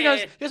what he said. He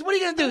goes, "What are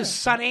you going to do,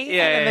 Sonny?"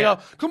 Yeah, and they go,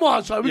 "Come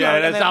on, Sonny."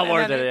 that's not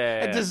worth it.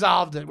 It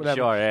dissolved it, whatever.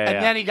 Sure, yeah,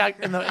 and then he got,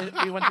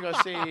 he went to go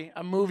see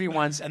a movie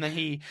once, and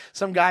then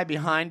some guy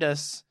behind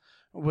us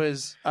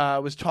was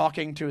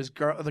talking to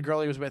the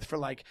girl he was with for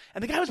like,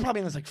 and the guy was probably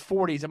in his like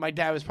 40s, and my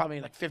dad was probably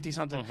like 50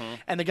 something,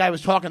 and the guy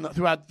was talking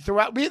throughout.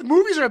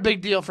 Movies are a big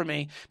deal for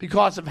me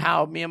because of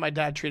how me and my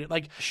dad treat it.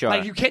 Like,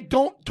 like you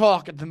don't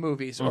talk at the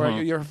movies, or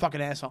you're a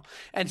fucking asshole.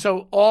 And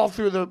so all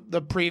through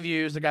the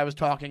previews, the guy was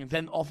talking, and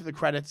then all through the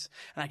credits,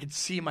 and I could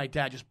see my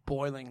dad just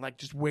boiling, like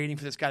just waiting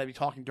for this guy to be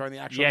talking during the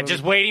actual movie.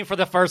 Just waiting for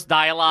the first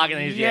dialogue,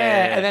 and he's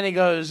and then he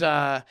goes.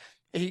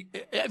 He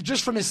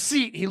just from his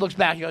seat, he looks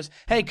back. He goes,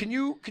 "Hey, can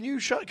you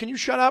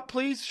shut up,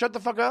 please? Shut the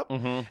fuck up."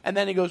 And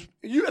then he goes,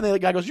 "You." And then the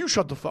guy goes, "You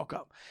shut the fuck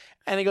up."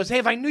 And he goes, "Hey,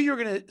 if I knew you were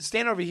gonna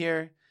stand over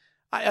here,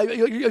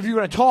 if you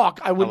were gonna talk,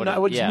 I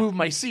would just move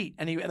my seat."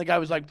 And the guy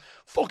was like,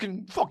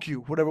 "Fucking fuck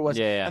you," whatever it was.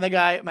 And the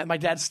guy, my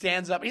dad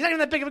stands up. He's not even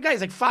that big of a guy. He's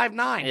like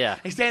 5'9". Yeah.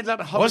 He stands up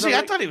and hovers. Was he?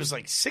 over I thought he was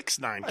like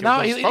 6'9".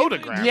 No, Those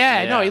photographs.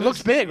 no, he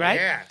looks big, right?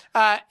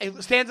 Yeah.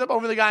 He stands up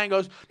over the guy and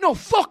goes, "No,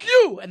 fuck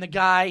you!" And the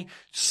guy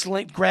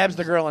grabs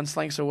the girl and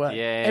slinks away.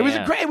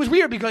 It was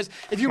weird because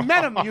if you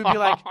met him, you'd be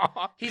like,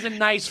 "He's a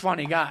nice,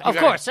 funny guy." Of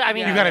course, I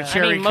mean, You got a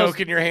cherry Coke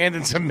in your hand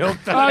and some milk.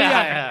 Oh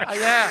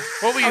yeah.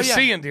 What were you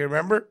seeing? Do you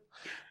remember?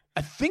 I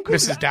think it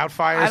was Mrs.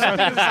 Doubtfire or I don't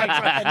think something? it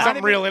was like-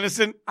 Something real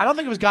innocent? I don't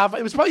think it was Godfather.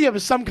 It was probably it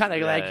was some kind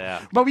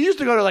of But we used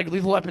to go to like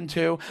Lethal Weapon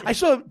 2. I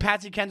saw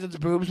Patsy Kensiden's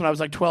boobs when I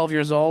was like 12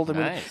 years old.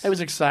 It was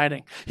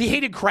exciting. He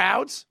hated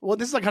crowds. Well,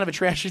 this is like kind of a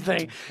trashy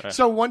thing.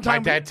 So one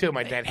time, My dad too.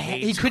 My dad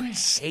hates. he couldn't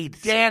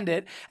stand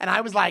it, and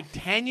I was like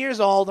 10 years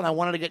old, and I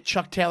wanted to get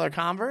Chuck Taylor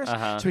Converse.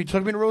 So he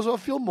took me to Roosevelt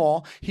Field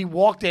Mall. He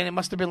walked in. It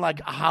must have been like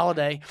a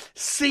holiday.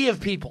 Sea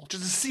of people,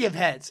 just a sea of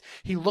heads.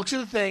 He looks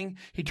at the thing.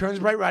 He turns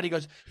bright red. He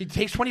goes. He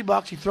takes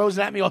 $20. He throws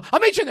it at me. He goes, "I'll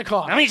meet you in the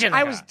car."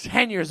 I was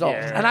 10 years old,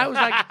 and I was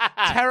like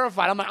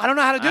terrified. I'm like, I don't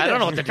know how to do this. I don't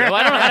know what to do.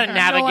 I don't know how to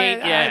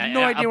navigate. I have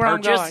no idea where I'm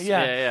going.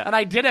 Yeah. And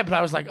I did it, but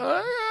I was like,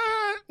 Well,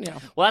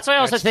 that's why I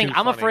also That's think too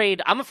I'm funny.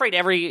 afraid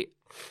every.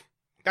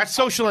 That's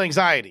social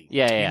anxiety.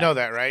 Yeah. You know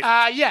that,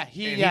 right? He And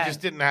he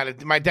just didn't know how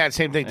to. My dad,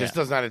 same thing, just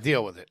doesn't know how to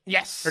deal with it.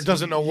 yes, Or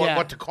doesn't know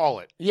what to call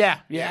it. Yeah,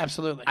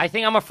 absolutely. I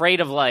think I'm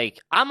afraid of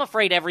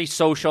every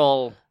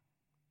social.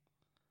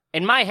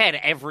 In my head,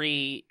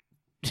 every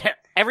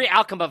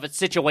outcome of a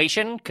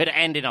situation could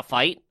end in a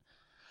fight.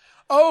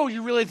 Oh,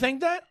 you really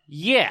think that?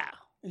 Yeah.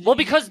 Well,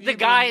 because the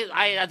guy,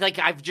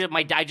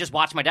 I just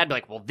watched my dad be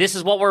like, "Well, this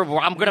is what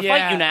I'm going to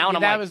fight you now," and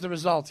I'm that like, was the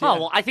result. "Oh,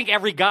 well, I think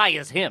every guy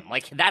is him.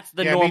 Like that's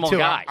the Yeah, me normal too.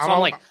 guy." So I'm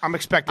like, I'm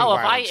expecting "Oh,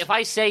 violence. if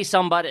I say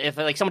somebody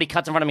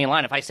cuts in front of me in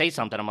line, if I say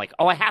something, I'm like,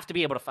 oh, I have to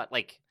be able to fight.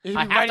 Like, You'd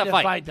I be have ready to to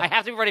fight. fight them. I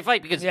have to be ready to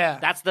fight because Yeah.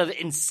 that's the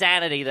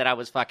insanity that I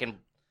was fucking."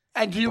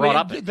 And do you brought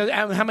up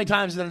how many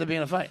times did it end up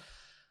being a fight?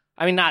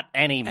 I mean, not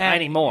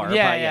anymore.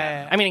 Yeah, but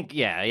yeah. I mean,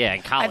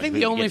 in college. I think we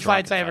the would only get drunk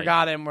fights I and ever fight.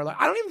 got in were like,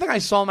 I don't even think I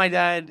saw my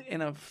dad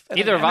in a.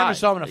 Either have I I. never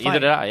saw him in a fight. Either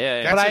did I.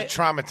 Yeah. That's But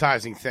a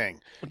traumatizing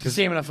thing. To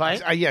see him in a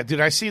fight. Yeah,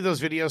 dude, I see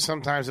those videos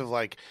sometimes of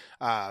like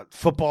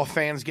football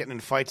fans getting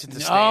in fights at the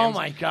Oh, stands.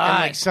 my God. And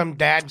like some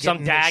dad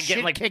getting the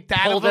shit like kicked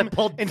out of him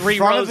pulled in 3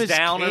 front of rows his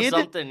down kid. or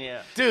something.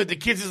 Yeah. Dude, the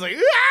kid's just like,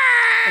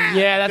 "Ah!"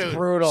 Yeah, that's Dude,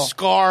 brutal.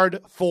 Scarred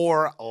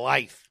for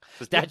life.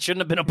 His dad shouldn't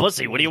have been a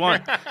pussy. What do you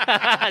want? His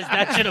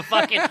dad should have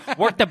fucking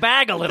worked the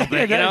bag a little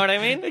bit. You know what I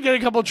mean? They get a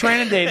couple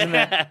training days in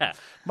there.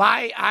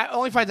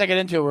 Only fights I get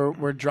into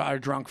were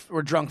drunk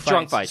fights.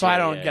 Drunk fights, So I yeah,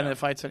 don't yeah, get yeah. into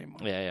fights anymore.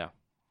 Yeah.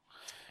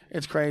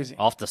 It's crazy.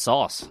 Off the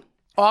sauce.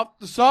 Off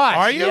the sauce.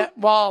 Are you? Yeah,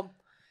 well,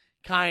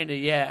 kind of.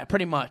 Yeah,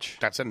 pretty much.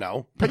 That's a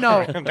no. But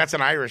no. That's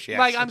an Irish yes.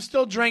 Like I'm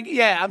still drinking.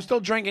 Yeah, I'm still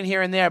drinking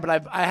here and there,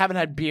 but I haven't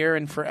had beer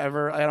in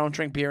forever. I don't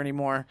drink beer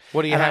anymore.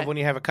 What do you And have when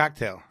you have a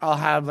cocktail? I'll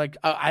have like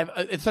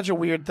it's such a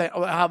weird thing.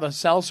 I'll have a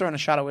seltzer and a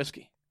shot of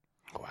whiskey.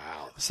 Wow.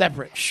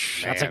 Separate.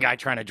 That's a guy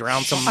trying to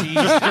drown some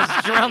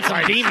just drown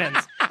some demons.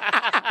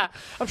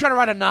 I'm trying to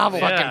write a novel.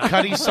 Fucking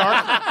Cuddy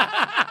Stark.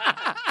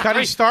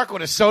 Cuddy Stark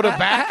with a soda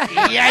back.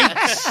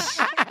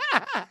 Yikes.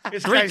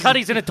 Three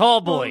cutties and a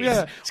tall boy.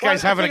 Yeah. This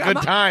guy's having a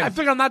good time. I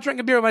figured I'm not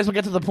drinking beer. I might as well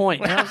get to the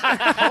point. You know?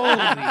 Holy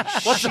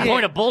What's the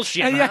point of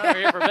bullshit? Yeah. We're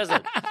here for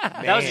business.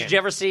 Did you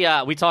ever see?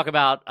 We talk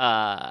about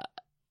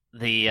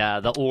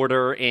the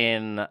order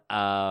in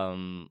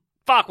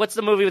what's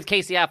the movie with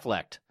Casey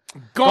Affleck?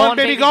 Gone,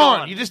 Baby,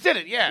 Gone. You just did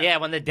it, yeah. Yeah,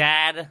 when did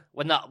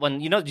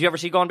you ever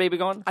see Gone Baby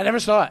Gone? I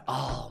never saw it.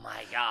 Oh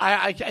my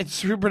god, it's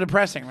super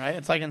depressing, right?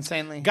 It's like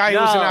insanely. Guy who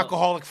was an No,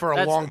 alcoholic for a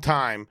that's long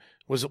time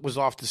was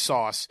off the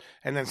sauce,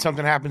 and then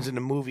something happens in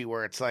the movie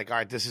where it's like, all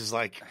right, this is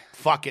like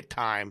fuck it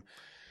time.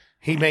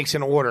 He makes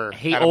an order.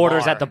 He at a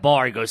orders bar. at the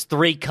bar. He goes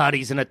 3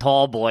 cutties and a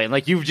tall boy, and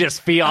like you just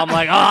feel. I'm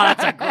like, oh,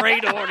 that's a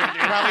great order, dude.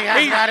 Probably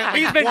hasn't had it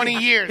in like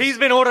 20 years. He's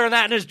been ordering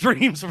that in his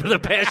dreams for the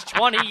past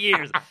 20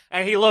 years.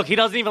 And he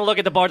doesn't even look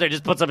at the bartender,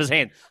 just puts up his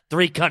hand.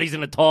 3 cutties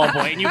and a tall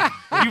boy. And you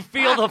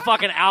feel the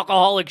fucking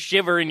alcoholic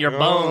shiver in your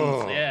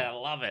bones. Yeah, I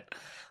love it.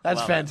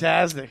 That's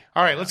fantastic.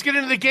 All right, let's get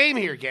into the game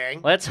here, gang.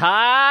 Let's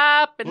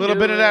hop A little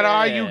bit of that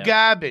Are You it.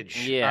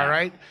 Garbage. Yeah. All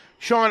right.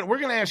 Sean, we're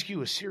going to ask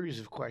you a series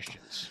of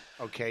questions,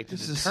 okay, to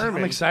I'm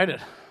determine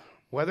excited.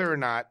 whether or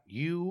not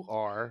you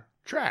are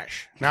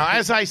trash. Now,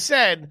 as I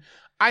said,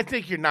 I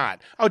think you're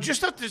not. Oh,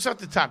 just up the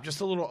top,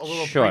 just a little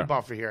Sure.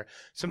 pre-buffer here.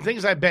 Some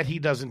things I bet he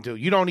doesn't do.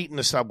 You don't eat in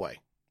the subway.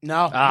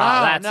 No.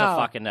 That's no. a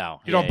fucking no.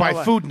 You don't buy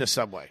yeah. food in the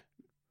subway.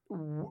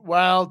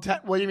 Well,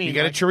 what do you mean? You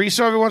get a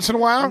chorizo every once in a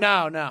while?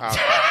 No.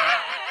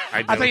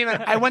 I I thought you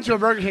meant I went to a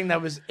Burger King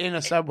that was in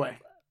a Subway.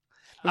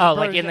 Oh,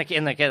 like in the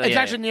It's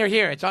actually near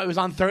here. It was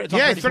on 34th.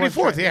 Yeah,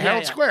 34th, yeah,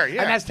 Herald Square,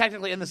 yeah. And that's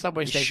technically in the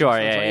subway station. Sure, so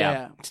it's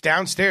yeah. It's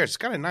downstairs. It's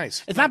kind of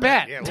nice. It's not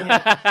bad.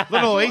 Yeah,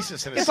 little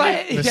oasis in a It's sea,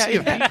 like, in a sea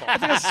of people.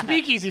 it's like a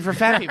speakeasy for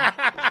fat people.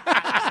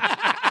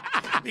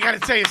 You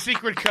got to say a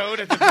secret code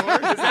at the door.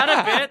 Is that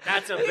a bit?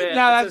 That's a bit.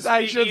 No, It's a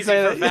I should speakeasy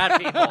say for fat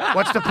people.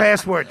 What's the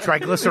password?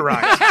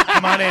 Triglycerides.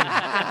 Come on in.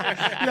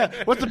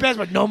 Yeah, what's the best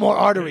one? No more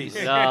arteries.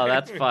 No,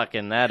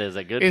 that is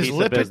a good Is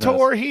piece of business.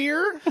 Lipitor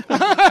here?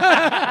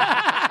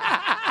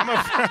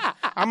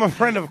 I'm a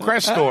friend of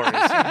Crestor's.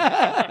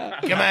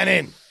 Come on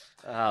in.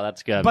 Oh,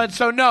 that's good.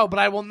 But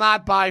I will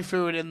not buy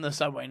food in the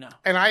subway. No.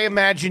 And I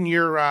imagine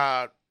your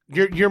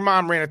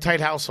mom ran a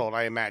tight household.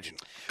 I imagine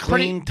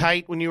clean,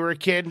 tight when you were a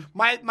kid.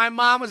 My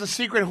mom was a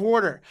secret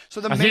hoarder. So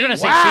the I was main, going to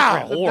say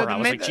Wow. secret whore. I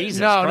was like, Jesus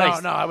no,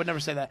 Christ. No, I would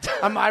never say that.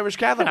 I'm Irish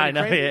Catholic. I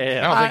know, Crazy.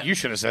 yeah. I don't think you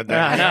should have said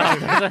that.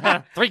 I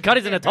know. 3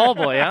 cutties and a tall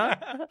boy, huh?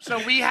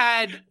 So we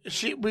had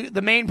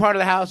the main part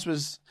of the house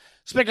was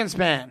spick and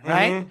span,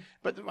 right?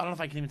 But I don't know if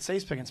I can even say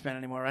spick and span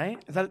anymore, right?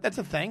 That's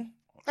a thing?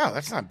 Oh,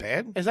 that's not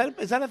bad. Is that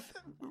a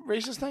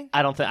racist thing?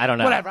 I don't know.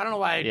 Whatever. I don't know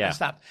why I Yeah.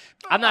 stopped.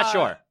 I'm not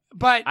sure.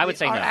 But I would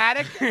say our no.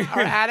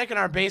 our attic and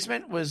our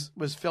basement was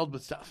filled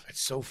with stuff.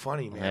 It's so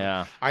funny, man.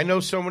 Yeah. I know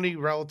so many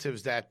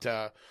relatives that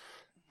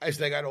as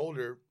they got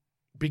older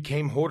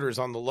became hoarders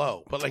on the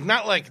low, but like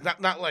not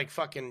like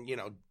fucking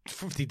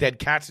 50 dead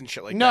cats and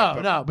shit like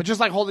that. No, but just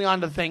like holding on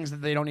to things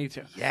that they don't need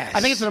to. Yes.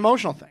 I think it's an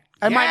emotional thing.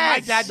 And my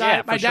Yes. dad died.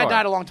 Yeah, my for dad sure.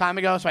 died a long time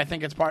ago, so I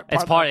think it's part.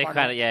 It's of part it. of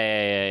it.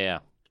 Yeah.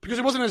 Because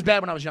it wasn't as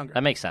bad when I was younger.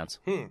 That makes sense.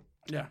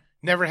 Yeah.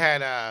 Never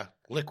had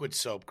liquid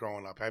soap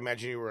growing up. I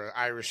imagine you were an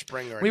Irish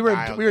Spring or a We were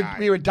Dial guy.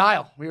 we were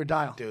dial. We were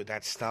dial. Dude,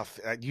 that stuff.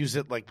 I used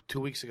it like 2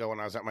 weeks ago when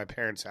I was at my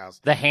parents'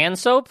 house. The hand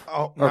soap?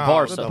 Oh, Or no,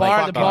 bar the soap?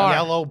 fucking bar.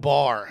 yellow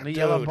bar. The Dude,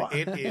 yellow bar.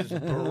 it is.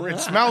 It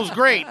smells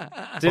great,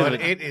 Dude,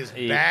 but it is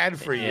bad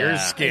for your yeah.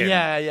 skin.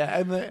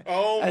 Yeah.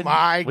 Oh my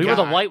god. We were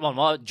the white one.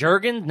 Well,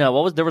 Jergens?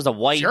 No, there was a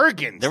white.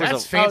 Jergens. There was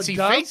That's a fancy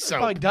Dove? face It's soap.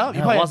 probably Dove. You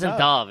No, probably it had wasn't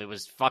Dove. It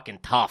was fucking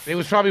tough. It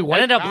was probably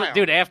white. I ended up, Dial.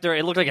 dude. After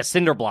it looked like a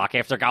cinder block.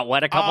 After it got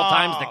wet a couple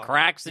times, the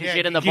cracks and yeah,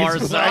 shit in the it gets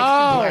bars. black.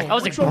 Oh, I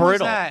was which like one was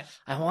brittle. that?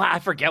 I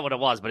forget what it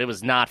was, but it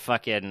was not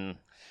fucking.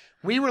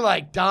 We were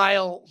like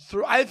dial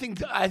through. I think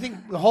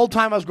the whole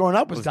time I was growing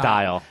up was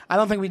dial. I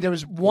don't think there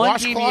was one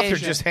Washcloth or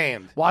deviation. just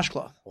hand?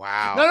 Washcloth.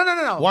 Wow.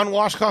 No. One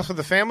washcloth for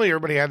the family.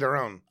 Everybody had their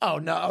own. Oh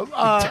no.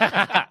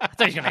 I thought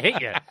he was gonna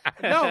hit you.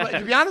 No, but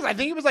to be honest, I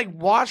think it was like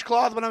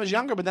washcloth when I was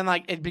younger, but then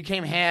like it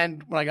became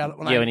hand when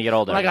when you get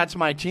older. When I got to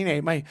my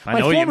teenage, my I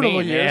know what you formidable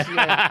mean, years.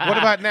 yeah. What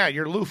about now?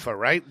 You're loofah,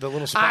 right? The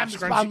little spot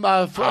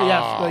scrunchie?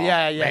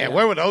 Yeah. Man,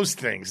 where were those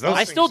things? Those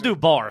I still things do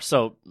bar,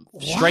 so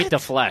straight to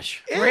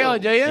flesh. Really?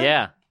 Do you?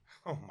 Yeah.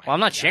 Oh my Well, I'm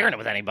not sharing it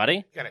with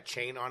anybody. Got a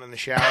chain on in the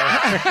shower.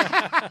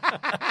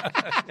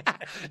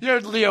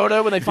 You're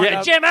Leota when they find Yeah,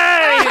 out. Jimmy!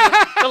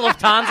 The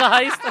Lufthansa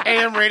heist.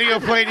 AM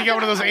radio playing. You got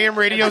one of those AM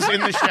radios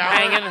in the shower.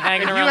 Hanging If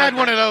around you had like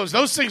one of those.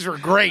 Those things were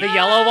great. The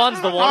yellow ones,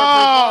 the waterproof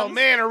Oh ones.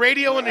 man, a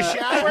radio in the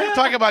shower.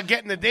 Talk about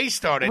getting the day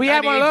started. We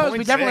had one of those. We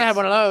 98.6. definitely had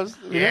one of those.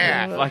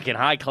 Yeah. Fucking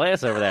high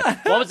class over there.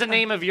 What was the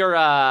name of your,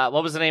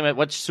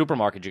 which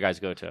supermarket you guys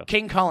go to?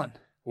 King Cullen.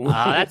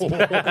 That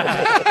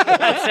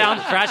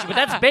sounds trashy, but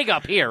that's big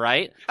up here,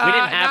 right? We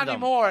didn't have not them.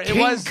 anymore. It King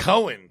was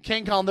Cohen.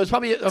 King Cullen. There's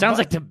probably Sounds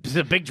like the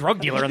big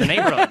drug dealer in the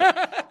neighborhood.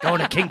 Going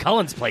to King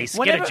Cullen's place,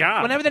 get a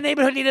job. Whenever the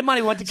neighborhood needed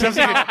money, we went to King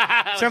Cullen.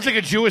 Sounds like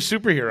a Jewish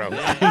superhero.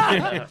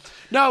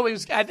 No, it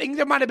was. I think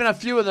there might have been a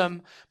few of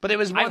them, but it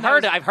was. One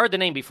I've heard the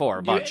name before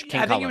a bunch.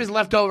 King I think Cullen. it was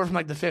left over from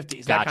like the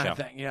 50s, that kind of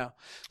Gotcha. thing. You know.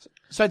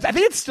 So I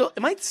think it's still.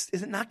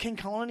 Is it not King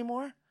Cullen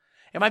anymore?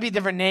 It might be a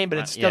different name, but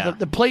it's still yeah.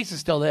 the place is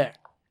still there.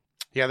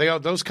 Yeah,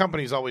 those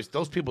companies always.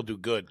 Those people do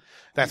good.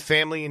 That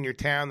family in your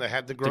town that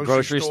had the The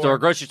grocery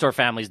grocery store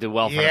families do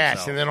well for Yes,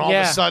 themselves. and then all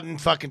of a sudden,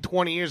 fucking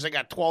 20 years, they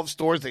got 12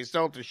 stores. They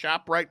sell it to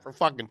ShopRite for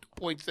fucking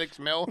 2.6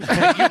 mil.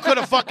 You could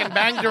have fucking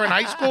banged her in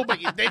high school,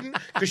 but you didn't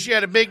because she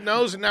had a big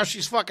nose, and now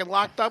she's fucking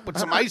locked up with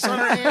some ice on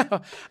her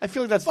hand. I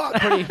feel like that's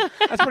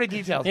pretty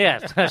detailed. Yeah,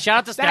 shout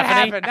out to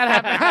That Stephanie.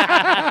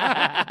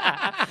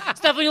 happened.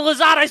 Stephanie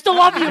Lozada, I still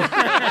love you.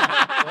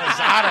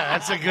 Lozada,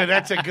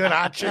 that's a good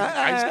hot chick.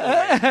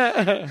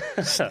 High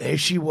school. There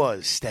she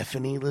was,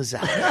 Stephanie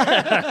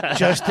Lozada,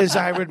 just as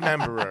I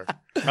remember her.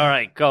 All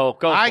right, go.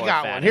 I for it,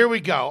 got Fatty. one. Here we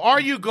go. Are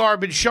you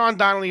garbage? Sean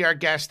Donnelly, our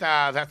guest.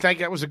 Thank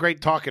you. That was a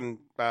great talking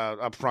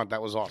up front.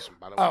 That was awesome.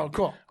 By the way, Oh,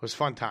 cool. It was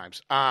fun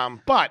times.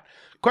 But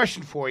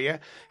question for you: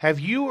 have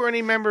you or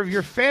any member of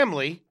your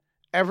family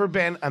ever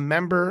been a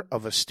member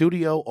of a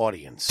studio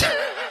audience?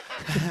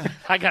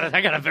 I got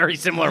a very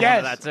similar one Yes,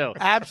 to that too.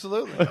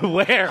 absolutely.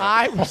 Where?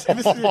 This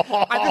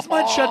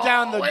might shut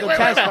down the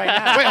test right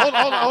now. Wait, hold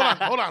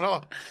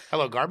on.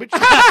 Hello, garbage.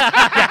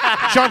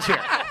 Yeah, Sean's here.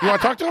 You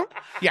want to talk to him?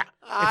 Yeah,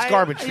 it's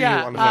garbage for you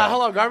on the bell.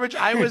 Hello, garbage.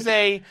 I was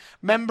a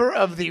member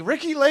of the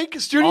Ricky Lake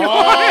studio.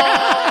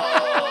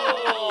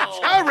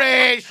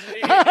 Courage!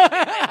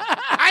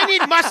 I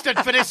need mustard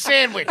for this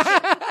sandwich.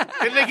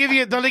 Don't they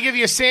give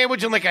you a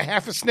sandwich and like a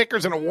half a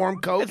Snickers and a warm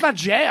Coke? It's not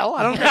jail.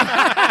 I don't think.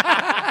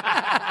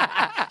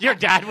 Your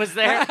dad was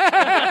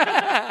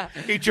there?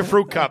 Eat your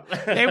fruit cup.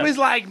 It was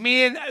like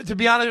me and, to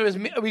be honest, it was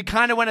we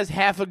kind of went as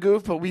half a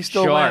goof, but we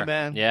still went,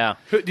 man. Yeah.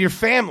 Your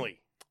family.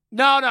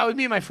 No, it was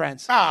me and my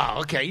friends. Oh,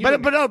 okay.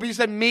 But you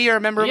said me or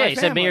a member of Yeah, my you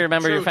family. said me or a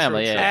member of your True,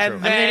 family. true, Yeah, true,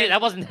 And true.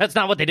 I mean, that's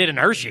not what they did in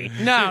Hershey.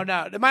 No.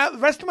 The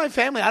rest of my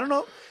family, I don't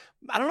know.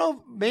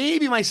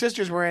 Maybe my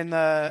sisters were in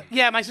the.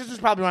 Yeah, my sisters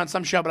probably were on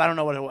some show, but I don't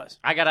know what it was.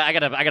 I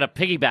gotta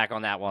piggyback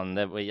on that one.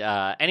 That we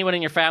anyone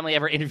in your family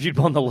ever interviewed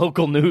on the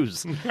local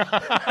news?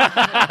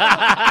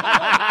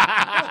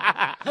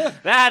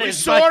 That We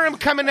is. saw him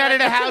coming out of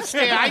the house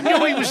there. I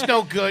knew he was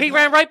no good. He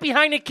ran right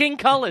behind a King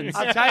Cullens.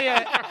 I'll tell you,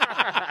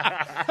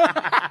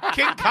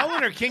 King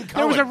Cullen or King Cullen?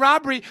 there was a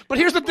robbery. But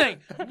here's the thing.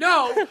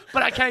 No,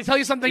 but can I tell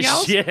you something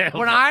else? Yeah.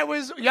 When I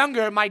was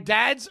younger, my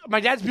dad's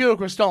Buick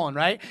was stolen.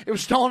 Right, it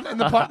was stolen in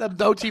the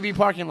OTB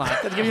parking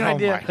lot. To give you an Oh,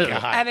 idea. my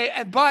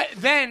God. But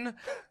then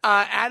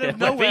out of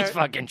But nowhere. he's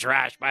fucking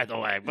trash, by the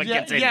way. But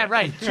continue. Yeah,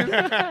 right.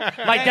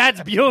 My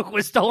dad's Buick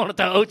was stolen at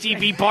the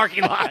OTB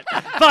parking lot.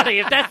 Buddy,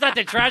 if that's not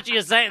the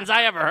trashiest sentence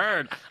I ever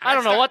heard, I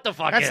don't know what the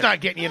fuck That's is. not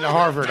getting you into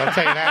Harvard, I'll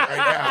tell you that right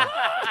now.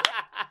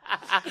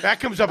 That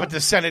comes up at the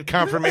Senate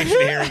confirmation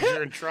hearings.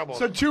 You're in trouble.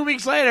 So 2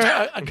 weeks later,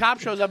 a cop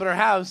shows up at her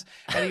house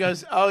and he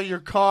goes, "Oh, your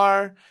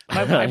car,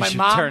 my She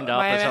mom turned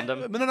up or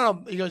something?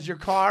 No. He goes, "Your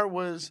car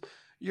was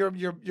your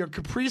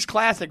Caprice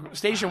Classic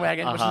station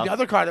wagon, which is the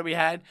other car that we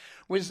had,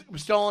 was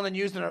stolen and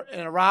used in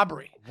a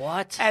robbery."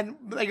 What? And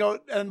they go,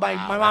 and my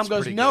mom that's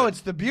goes, pretty "No, good.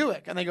 it's the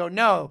Buick." And they go,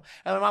 "No."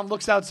 And my mom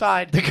looks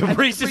outside. The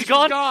Caprice is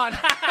gone? and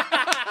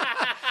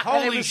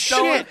Holy it was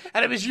stolen, shit.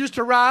 and it was used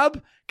to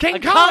rob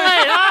King Cullen!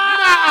 Cullen.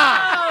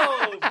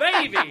 Oh,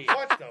 baby.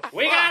 What the fuck?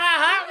 We got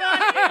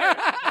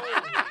a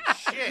hot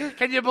Shit.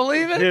 Can you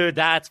believe it? one. Dude,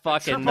 that's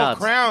fucking Triple nuts.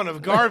 crown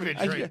of garbage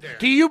right there.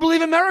 Do you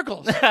believe in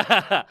miracles?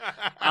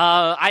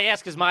 I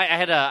asked because I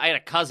had a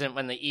cousin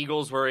when the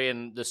Eagles were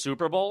in the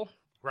Super Bowl.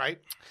 Right?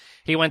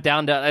 He went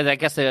down to, I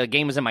guess the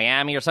game was in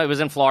Miami or something. It was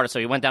in Florida, so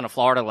he went down to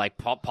Florida to like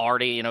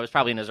party. You know, he was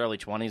probably in his early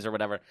 20s or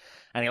whatever.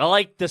 And he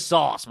liked the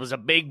sauce, was a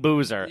big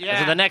boozer. Yeah.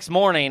 So the next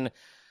morning,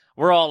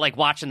 we're all like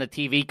watching the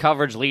TV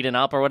coverage leading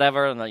up or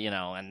whatever, and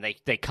and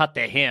they cut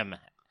to him.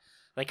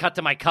 They cut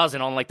to my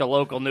cousin on like the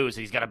local news.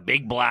 He's got a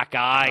big black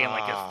eye and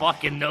like his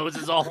fucking nose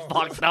is all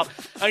fucked up.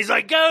 And he's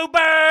like, "Go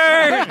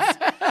Birds!"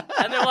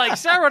 And they're like,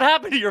 "Sir, what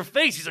happened to your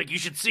face?" He's like, "You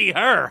should see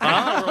her,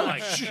 huh?" And we're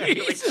like,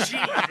 Jesus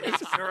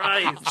Christ.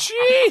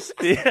 Jeez.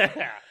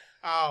 Yeah.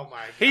 Oh, my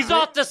God. He's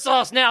off the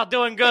sauce now,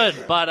 doing good.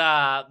 But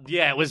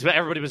yeah,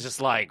 everybody was just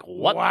like,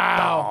 "What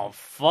Wow. the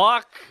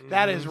fuck?"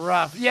 That is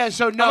rough. Yeah,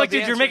 so no. I'm like, the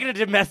dude, you're answer- making a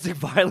domestic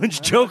violence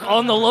joke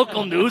on the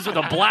local news with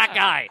a black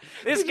eye.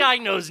 This guy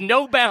knows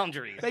no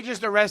boundaries. They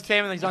just arrest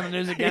him and he's on the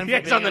news again. for Yeah,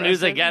 it's being on the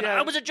news arrested. again. Yeah.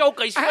 That was a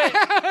joke, I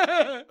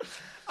swear.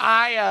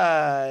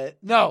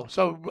 No.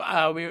 So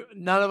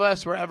none of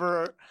us were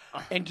ever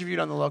interviewed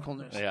on the local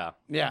news. Yeah.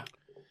 Yeah.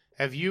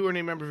 Have you or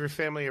any member of your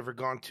family ever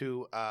gone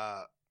to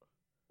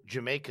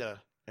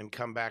Jamaica and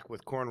come back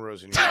with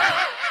cornrows in your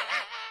head?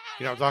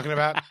 You know what I'm talking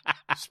about?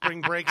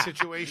 Spring break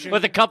situation.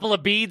 With a couple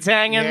of beads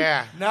hanging.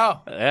 Yeah. No.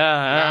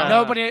 Yeah.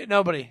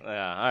 Nobody.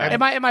 Yeah. All right.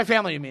 In my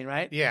family, you mean,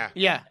 right? Yeah.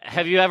 Yeah.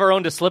 Have you ever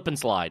owned a slip and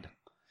slide?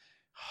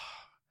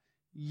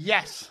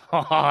 Yes.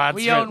 Oh, that's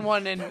We good. own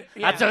one in.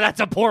 Yeah. That's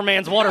a poor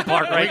man's water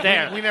park right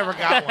there. We never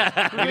got one.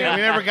 We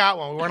never got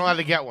one. We weren't allowed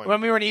to get one. When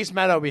we were in East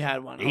Meadow, we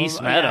had one. East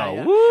Yeah, Meadow.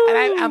 yeah. Woo.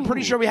 And I'm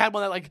pretty sure we had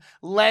one that like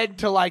led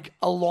to like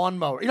a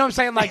lawnmower. You know what I'm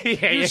saying? Like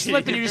you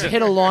slipped and you just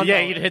hit a lawnmower.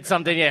 Yeah, you'd hit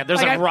something. Yeah,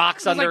 there's like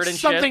rocks there's, under like it and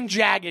something shit.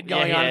 jagged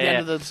going Yeah, on at the yeah,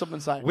 end of the slip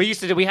and slide. We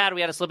used to do. We had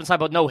a slip and slide,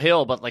 but no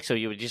hill. But like, so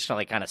you would just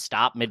like kind of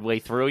stop midway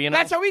through. You know,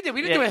 That's how we did.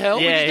 We didn't do a hill.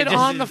 We Yeah, just did it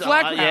on the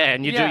flat ground. Yeah,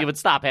 and you would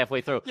stop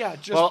halfway through. Yeah,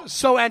 just Well,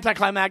 so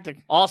anticlimactic.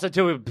 also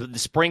too the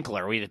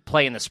sprinkler. We'd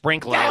play in the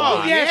sprinkler. a Oh,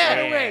 lot. yeah,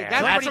 no way.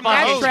 That's That's pretty- my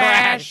that's hose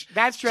trash. trash.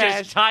 That's trash.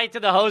 Just tie it to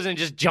the hose and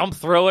just jump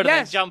through it and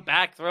Yes. then jump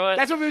back through it.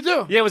 That's what we would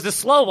do. Yeah, it was the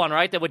slow one,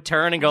 right? That would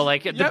turn and go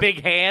like the Yep.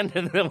 big hand,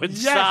 and then would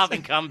Yes. stop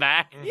and come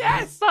back.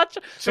 Yes. Such.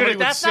 Somebody Dude,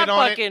 would that's sit not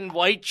on it. fucking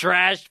white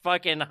trash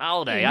fucking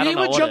holiday. I We don't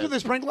know would what jump it through the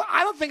is. sprinkler.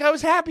 I don't think I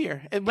was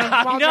happier. No,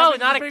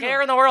 not a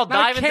care in the world. Not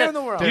Dive a care into- in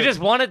the world. You just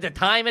wanted to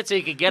time it so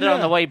you could get it Yeah. on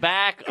the way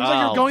back. It was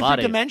like you're going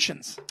buddy. through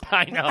dimensions.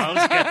 I know. It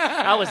was good.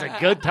 That was a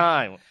good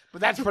time. But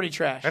that's pretty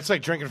trash. That's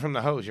like drinking from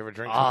the hose. You ever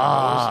drink from Oh,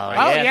 Oh,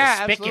 yeah,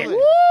 yeah, the spigot.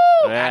 absolutely.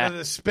 Yeah. Out of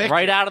the spigot.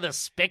 Right out of the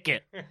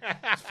spigot.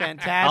 It's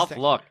fantastic. Tough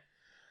look.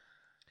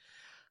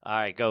 All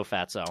right, go,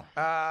 Fatso.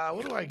 the hose?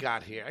 What do I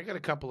got here? I got a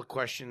couple of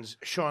questions.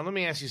 Sean, let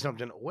me ask you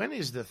something. When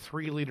is the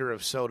 3 liter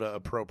of soda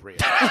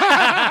appropriate?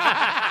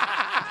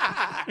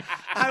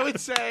 I would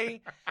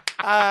say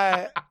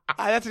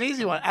that's an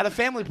easy one. At a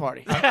family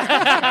party.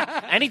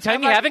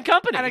 Anytime you have in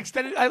company. An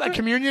extended a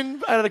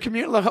communion at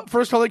a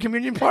first Holy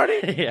Communion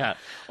party, Yeah.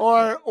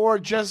 or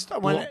just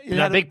when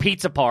A big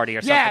pizza party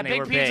or something. Yeah, They big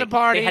were pizza big.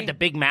 party. They had the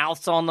big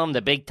mouths on them,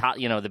 the big top,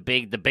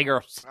 the bigger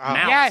mouths.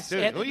 yes.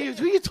 Dude, who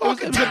you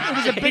talking It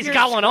was a He's bigger,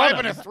 got one on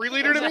Describing him. a 3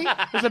 liter to me?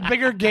 it was a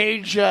bigger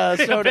gauge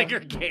soda. A bigger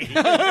gauge.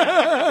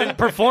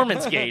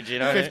 Performance gauge,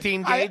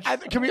 15 gauge?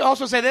 Can we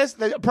also say this?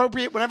 The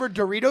appropriate whenever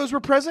Doritos were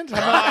present.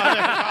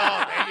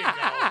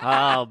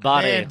 Oh,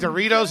 buddy. Man,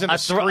 Doritos and a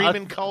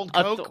screaming cold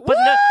A Coke. but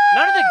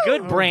none of the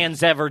good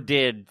brands ever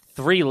did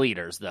 3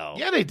 liters, though.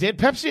 Yeah, they did.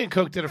 Pepsi and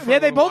Coke did it for Yeah, a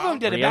they little both of while. them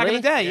did it Really? back in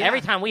the day. Yeah. Every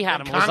time we had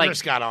them, it was like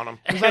Congress got on them.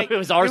 it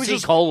was RC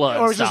just, Cola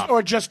and or stuff.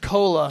 just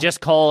cola.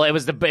 Just Cola. It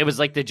was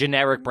like the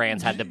generic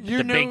brands had the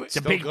You knew-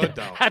 big good,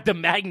 though. had the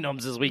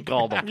magnums as we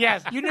called them.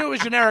 Yes, you knew it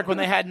was generic when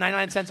they had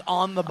 99 cents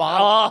on the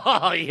bottle.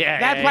 Oh yeah,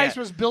 That yeah, price yeah.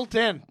 was built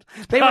in.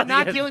 They were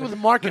not yeah. dealing with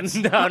markets.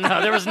 No,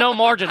 there was no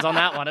margins on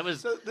that one. It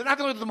was. They're not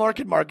dealing with the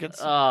markets.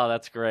 Oh,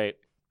 that's great.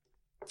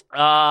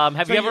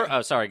 Have you ever?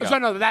 Oh, sorry. Go. So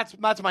no, that's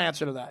my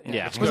answer to that.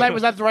 Yeah.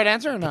 Was that the right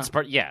answer or not?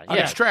 Yeah, Okay.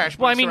 yeah. It's trash,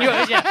 but Well, I it's mean, the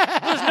right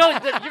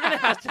there's you're gonna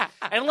have to,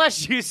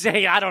 unless you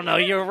say, I don't know,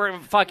 you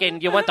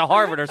went to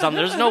Harvard or something.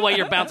 There's no way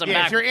you're bouncing Yeah,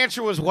 if back. your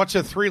answer was, what's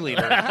a 3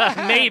 liter?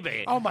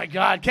 Maybe. Oh my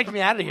God, kick me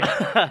out of here.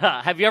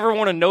 Have you ever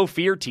worn a No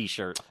Fear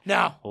T-shirt?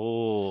 No,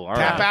 Oh, all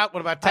Tap right. out?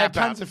 What about I have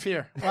tap out? tons of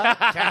fear.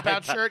 Tap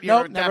out shirt? You Nope,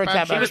 ever never tap tap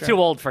out out You shirt? was shirt. too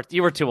old for.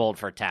 You were too old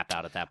for tap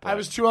out at that point. I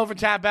was too over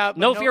tap out. but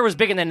No Fear was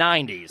big in the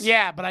 '90s.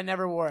 Yeah, but I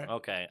never wore it.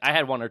 Okay, I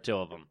had 1 or 2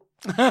 of them.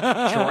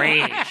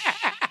 Trash.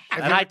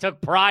 And I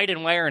took pride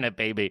in wearing it,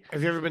 baby.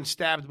 Have you ever been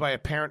stabbed by a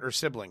parent or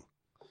sibling?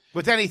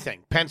 With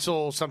anything?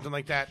 Pencil, something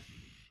like that?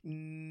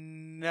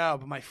 No,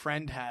 but my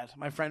friend had.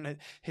 My friend,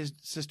 his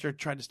sister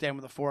tried to stab him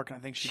with a fork, and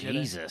I think she did it.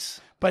 Jesus.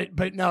 But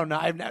no,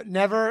 I've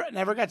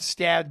never got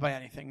stabbed by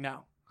anything.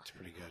 No, That's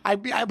pretty good. I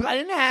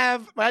didn't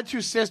have. I had 2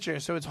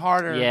 sisters, so it's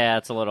harder. Yeah,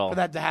 it's a little. For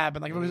that to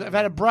happen, like if I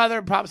had a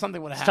brother, probably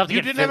something would have Stuff happened. to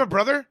You get didn't fit- have a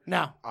brother?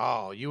 No,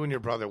 Oh, you and your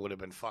brother would have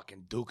been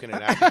fucking duking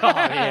it out. Oh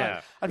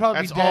yeah. I'd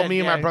probably That's be dead. all me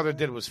and yeah. my brother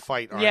did was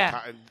fight.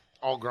 Yeah.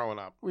 All growing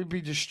up. We'd be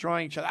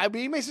destroying each other. I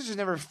mean, my sisters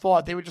never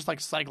fought. They would just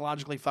like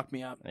psychologically fuck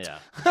me up.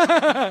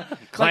 Yeah.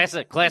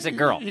 Classic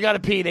girl. You got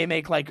to pee. They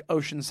make like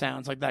ocean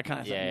sounds, like that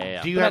kind of thing.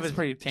 Yeah. Do you But have that's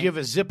pretty do you have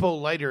a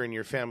Zippo lighter in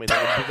your family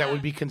that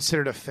would be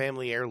considered a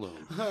family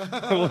heirloom?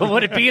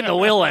 Would it be in the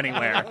will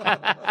anywhere?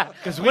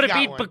 Would it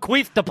be one.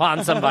 bequeathed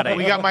upon somebody?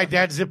 We got my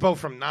dad's Zippo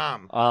from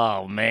Nam.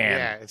 Oh man.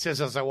 Yeah, it says,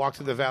 as I walk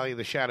through the valley of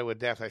the shadow of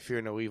death, I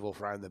fear no evil,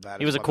 for I am the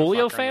baddest. He was a motherfucker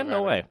Coolio in fan? the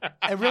No valley. way.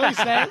 It really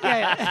said,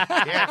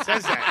 yeah. Yeah, it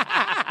says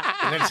that.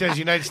 And then it says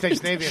United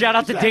States Navy. Shout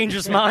out to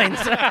Dangerous Minds.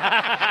 Your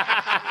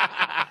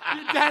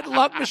dad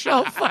loved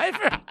Michelle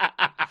Pfeiffer.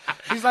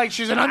 He's like,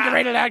 she's an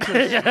underrated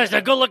actress. She's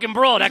a good-looking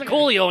bro. That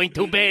Coolio ain't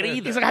too bad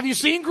either. He's like, have you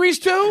seen Grease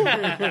 2?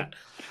 Better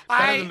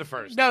than the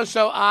first. No,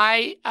 so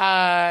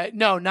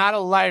no, not a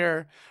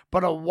lighter,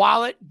 but a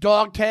wallet,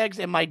 dog tags,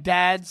 and my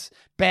dad's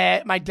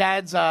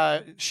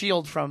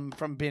shield from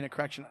being a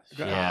correctional. Oh,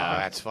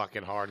 that's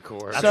fucking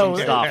hardcore. That's So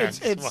some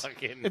stuff. it's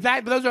fucking.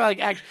 but those are like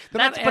actually,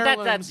 they're not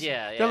heirlooms.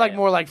 yeah, They're like yeah.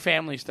 more like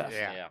family stuff.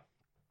 Yeah.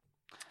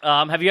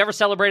 Yeah. Have you ever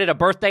celebrated a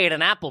birthday at an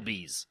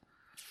Applebee's?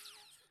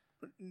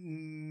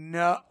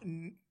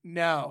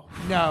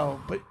 No,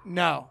 but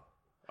no.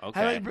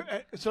 Okay.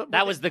 So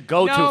That was the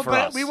go-to no, for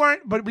but us. we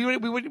weren't. But we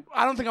would.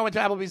 I don't think I went to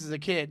Applebee's as a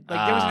kid.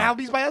 Like there was an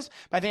Applebee's by us,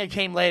 but I think it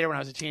came later when I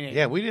was a teenager.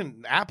 Yeah, we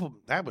didn't. Apple.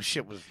 That was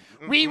shit. Was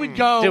We would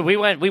go. Dude, we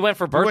went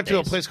for We birthdays. went to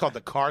a place called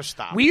the Car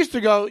Stop. We used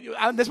to go.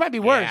 This might be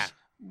worse. Yeah.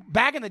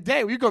 back in the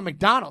day, we go to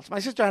McDonald's. My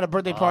sister had a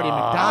birthday party at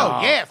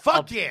McDonald's. Oh, yeah.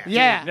 Fuck yeah.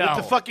 Yeah. No. With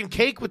the fucking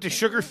cake with the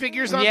sugar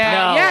figures on Yeah.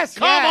 top. No. Yes.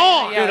 Come yeah,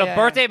 on. yeah, Dude, yeah, a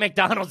birthday at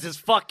McDonald's is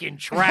fucking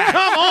trash.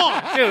 Come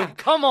on. Dude,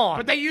 come on.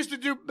 But they used to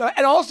do,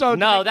 and also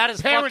no, that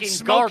is Parents fucking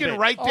smoking garbage.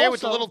 right there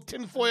with the Also- little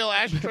tinfoil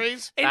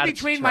ashtrays. in That's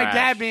between my trash.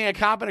 dad being a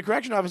cop and a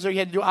correction officer, he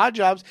had to do odd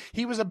jobs.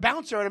 He was a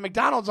bouncer at a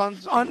McDonald's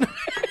on.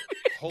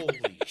 Holy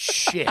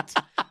shit. Ladies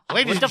What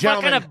and the fuck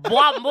gentlemen. kind of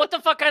what the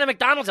fuck kind of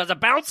McDonald's has a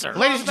bouncer?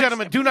 Ladies and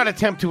gentlemen, do not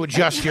attempt to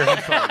adjust your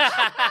headphones.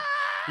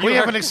 We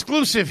have an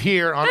exclusive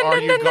here on Are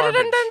You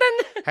Garbage.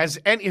 Has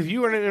any, if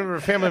you or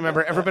a family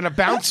member ever been a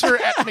bouncer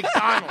at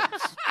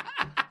McDonald's?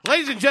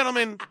 Ladies and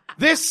gentlemen,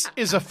 this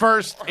is a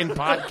first in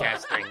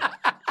podcasting.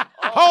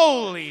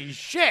 Holy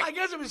shit. I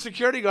guess it was a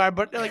security guard,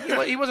 but like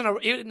he wasn't a.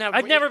 He didn't have,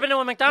 I've never been to a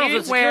He McDonald's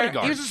with a didn't wear. security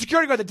guard. He was a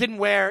security guard that didn't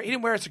wear. He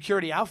didn't wear a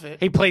security outfit.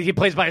 He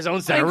plays by his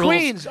own set In of rules.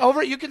 Queens,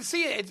 over you can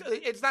see it.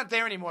 It's not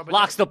there anymore. But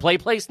Locks the play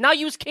place. Now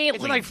use can't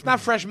it's leave. like not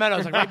Fresh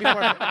Meadows, like right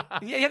before.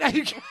 yeah,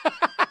 you can-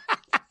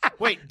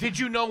 Wait, did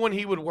you know when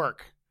he would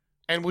work?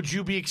 And would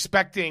you be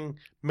expecting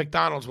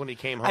McDonald's when he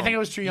came home? I think it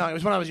was too young. It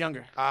was when I was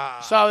younger. Ah.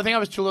 So I think I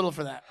was too little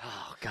for that.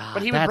 oh God,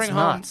 But he would that's bring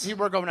nuts. home. He'd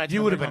work overnight.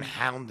 You would have been home.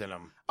 hounding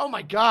him. Oh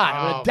my God!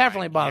 I would Oh, have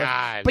definitely my bothered.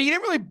 God. But you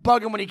didn't really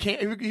bug him when he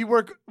came. He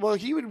work. Well,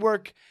 he would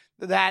work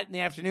that in the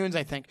afternoons.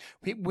 I think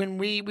when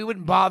we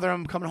wouldn't bother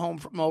him coming home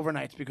from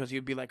overnights because he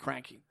would be like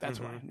cranky.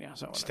 That's why. Yeah.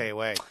 So whatever. Stay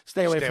away.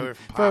 Stay away from for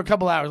a Pop.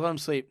 couple hours. Let him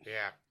sleep. Yeah,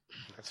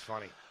 that's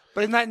funny.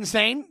 But isn't that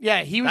insane?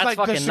 Yeah, he was That's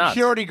like the fucking nuts.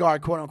 security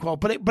guard, quote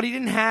unquote. But he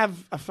didn't have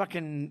a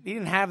fucking. He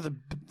didn't have the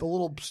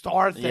little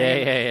star thing.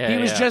 Yeah, He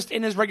was yeah. just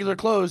in his regular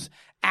clothes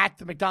at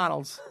the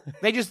McDonald's.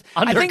 They just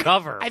I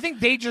Undercover. think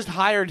they just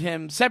hired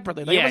him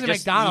separately. Like, Yeah, it wasn't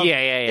just- McDonald's. yeah.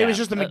 It was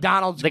just the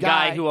McDonald's The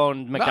guy who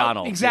owned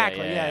McDonald's.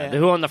 exactly. Yeah.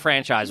 Who owned the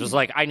franchise was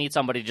like, I need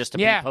somebody just to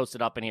Yeah. be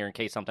posted up in here in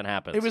case something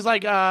happens. It was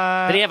like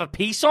Did he have a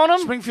piece on him?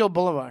 Springfield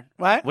Boulevard.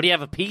 What? Would he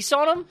have a piece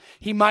on him?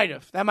 He might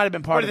have. That might have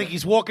been What part do you of think? it.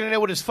 He's walking in there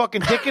with his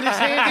fucking dick in his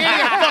hand?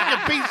 Yeah,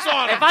 fucking piece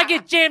on it. If I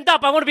get jammed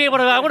up, I want to be able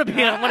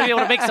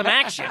to make some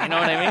action. You know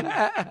what I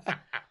mean?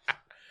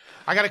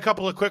 I got a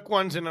couple of quick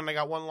ones, and then I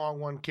got one long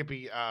one.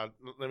 Kippy,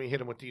 let me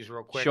hit him with these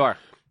real quick. Sure.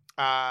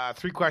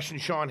 3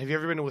 questions, Sean. Have you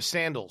ever been to a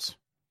Sandals?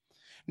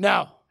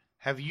 No.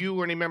 Have you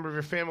or any member of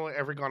your family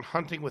ever gone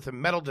hunting with a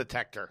metal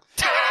detector?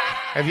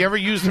 Have you ever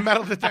used a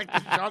metal detector,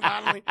 Sean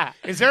Donnelly?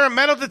 Is there a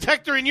metal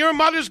detector in your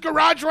mother's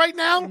garage right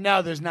now?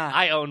 No, there's not.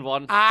 I owned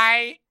one.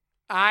 I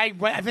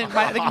think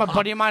my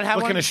buddy of mine had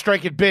Looking one. to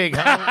strike it big,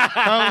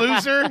 huh,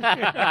 loser?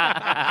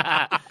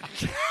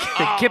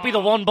 Kippy the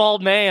one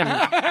bald man.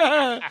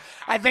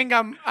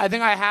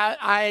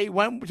 I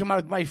went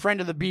to my friend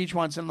to the beach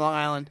once in Long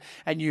Island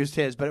and used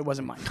his, but it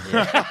wasn't mine.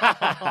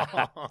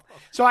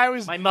 So I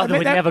was. My mother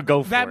would never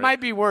go for that. it.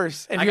 might be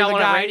worse. If I you're got the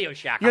one guy, at Radio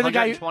Shack. You're the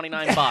guy.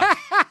 $129.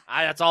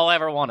 That's all I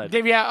ever wanted.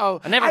 Yeah.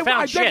 Oh, I never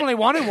found I shit. definitely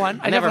wanted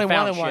one. I never definitely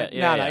found wanted one. shit.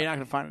 Yeah, no, yeah. you're not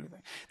gonna find anything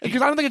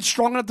because I don't think it's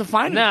strong enough to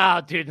find it.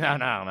 No, dude, no,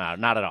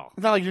 not at all.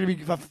 It's not like you're gonna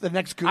be the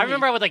next. Goonie. I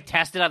remember I would like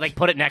test it. I'd like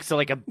put it next to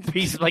like a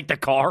piece of like the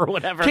car or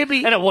whatever,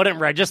 Kippy- and it wouldn't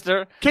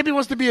register. Kippy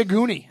wants to be a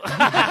Goonie.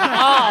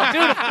 Oh,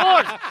 dude, of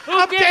course.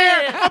 Who did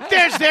it? Up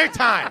there's their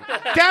time.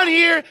 Down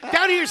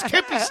here's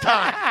Kippy's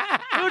time.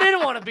 Who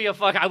didn't want to be a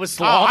fuck? I was Oh,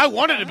 slow. I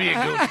wanted to be a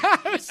goon.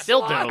 I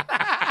still do.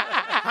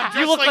 I'm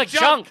You just look like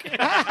Chunk.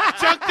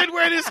 Chunk did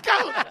wear this coat.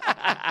 Oh,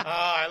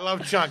 I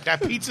love Chunk.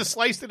 That pizza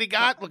slice that he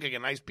got, look like a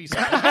nice piece of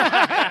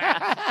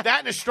that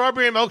and a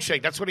strawberry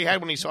milkshake. That's what he had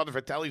when he saw the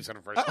Fratellis for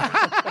the first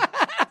time.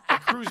 They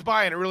cruised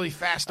by in a really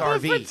fast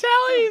RV.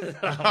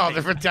 Oh,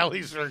 the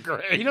Fratellis are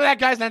great. You know that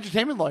guy's an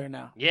entertainment lawyer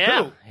now.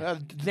 Yeah.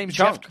 His name's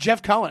Chunk.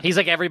 Jeff Cohen. He's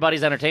like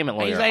everybody's entertainment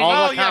lawyer. He's like-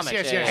 All Oh, the yes,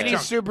 comics. yes. and he's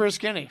Chunk. super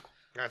skinny.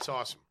 That's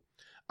awesome.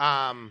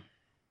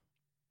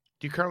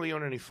 Do you currently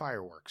own any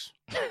fireworks?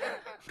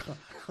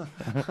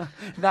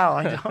 No,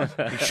 I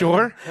don't. You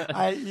sure?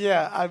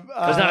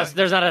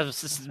 There's not a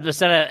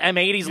set of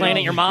M80s laying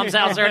at your mom's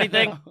house or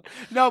anything.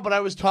 No, but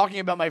I was talking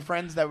about my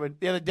friends that would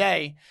the other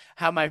day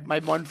how my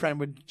one friend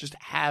would just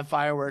have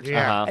fireworks.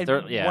 Yeah.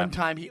 And Yeah. one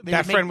time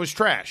That friend was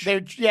trash. They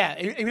would, he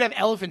would have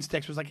elephant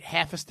sticks. It was like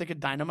half a stick of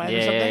dynamite or Yeah,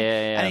 something,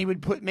 yeah. and he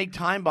would make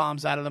time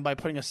bombs out of them by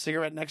putting a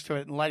cigarette next to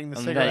it and lighting the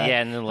And cigarette,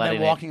 then- and then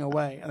letting it- walking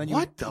away. And then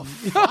What the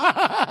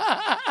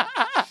fuck?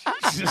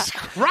 Jesus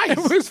Christ.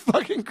 It was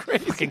fucking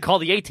crazy. Can call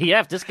the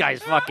ATF. This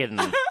guy's fucking.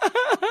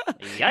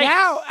 Yikes.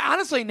 Now,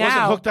 honestly,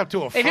 now hooked up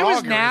to a if it frog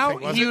was or now,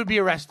 anything, was he it? would be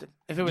arrested.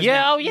 If it was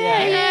Yeah. now. Oh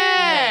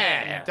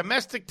yeah.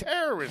 Domestic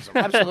terrorism.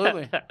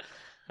 Absolutely. Go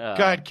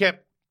ahead,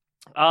 Kip.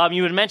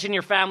 You would mention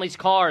your family's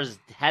cars.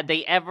 Had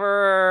they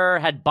ever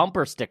had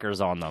bumper stickers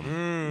on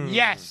them?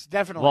 Yes,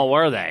 definitely. What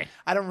were they?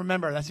 I don't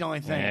remember. That's the only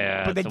thing.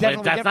 Yeah, but they so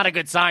definitely. that's not a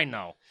good sign,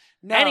 though.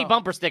 No. Any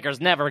bumper sticker's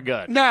never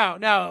good. No.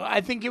 I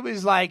think it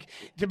was like,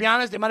 to be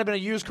honest, it might have been a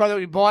used car that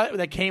we bought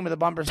that came with a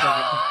bumper sticker.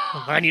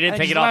 And you didn't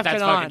And take just it off. left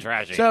That's it fucking on.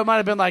 trashy. So it might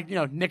have been like,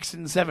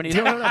 Nixon 70.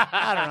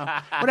 I don't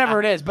know. Whatever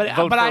it is. But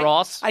Vote for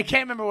Ross? I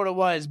can't remember what it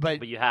was, but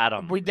But you had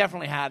them. we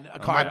definitely had a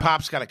car. My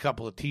pop's got a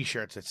couple of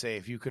T-shirts that say,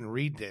 "If you can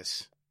read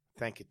this,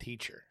 thank a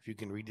teacher. If you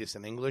can read this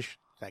in English,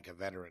 Like a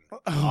veteran.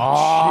 Jeez.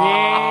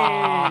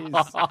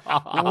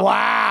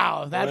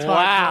 Wow, that's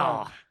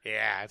Wow. hardcore.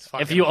 Yeah, it's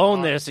fucking If you own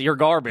hard. this, you're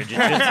garbage. It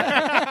should say.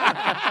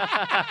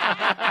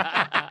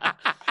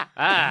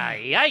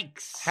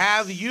 Yikes.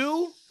 Have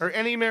you or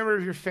any member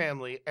of your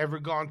family ever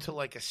gone to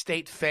like a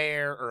state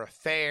fair or a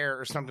fair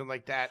or something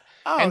like that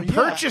Oh, and yeah.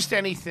 purchased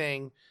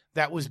anything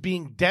that was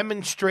being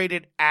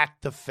demonstrated at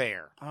the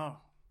fair? Oh.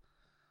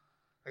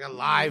 Like a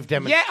live Yeah.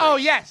 demonstration. Oh,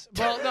 yes.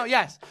 Well, no,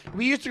 yes.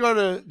 We used to go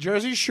to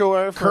Jersey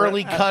Shore for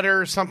Curly cutter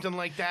or something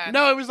like that.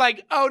 No, it was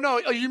like, oh no,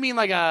 oh, you mean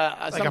like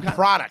a like a kind-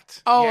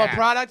 product. Oh, Yeah. a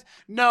product?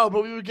 No,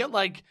 but we would get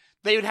like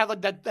they would have like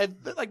that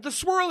like the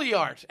swirly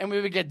art, and we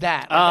would get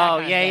that. Like that Oh,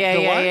 kind of yeah, thing. yeah,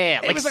 The yeah, what? yeah.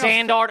 It Like was like a-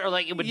 sand art, or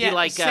like it would Yeah, be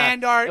like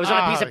sand art. It was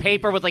on a piece of Oh,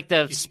 paper with like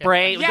the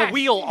spray, Yes. the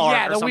wheel art,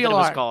 Yeah, or the something wheel it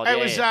was art. called. It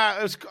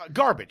Yeah, was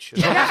garbage.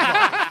 Is what it was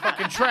called.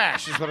 Fucking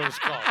trash is what it was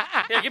called.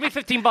 Here, give me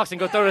 $15 and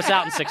go throw this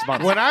out in 6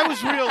 months. When I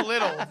was real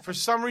little, for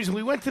some reason,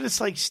 we went to this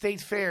like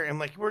state fair, and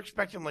like we're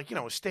expecting like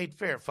a state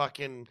fair,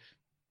 fucking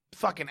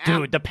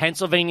Dude, the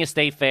Pennsylvania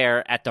State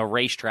Fair at the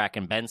racetrack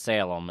in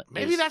Bensalem.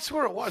 Maybe is that's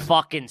where it was.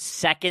 fucking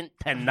second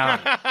to none.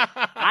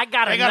 I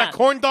got I got a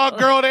corn dog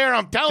girl there.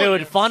 I'm telling you,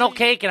 Dude, funnel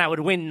cake, and I would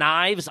win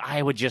knives.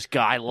 I would just go.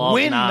 I love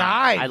Win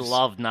knives. I knives?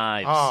 love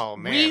knives. Oh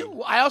man,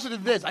 I also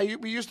did this.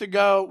 We used to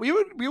go. We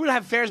would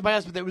have fairs by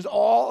us, but it was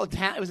all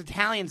it was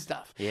Italian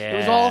stuff. It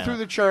was all Yeah. through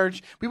the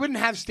church. We wouldn't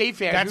have state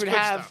fairs. That's we would good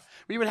have. stuff.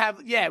 We would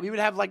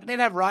have like they'd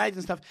have rides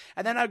and stuff,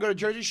 and then I'd go to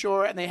Jersey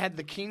Shore, and they had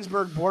the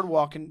Kingsburg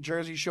Boardwalk in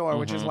Jersey Shore,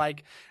 which is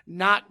like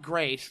not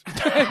great,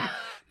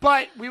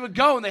 but we would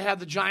go, and they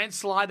had the giant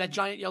slide, that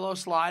giant yellow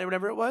slide or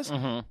whatever it was.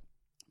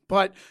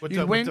 But with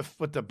you'd the, win.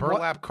 with the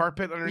burlap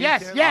carpet underneath.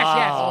 Yes, it? yes,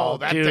 yes. Oh,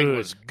 that dude, thing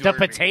was the good.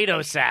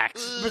 potato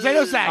sacks.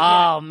 Potato sack.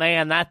 Yeah. Oh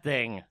man, that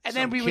thing. And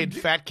then we would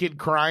fat kid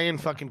crying,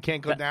 fucking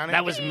can't go down it.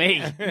 That was me.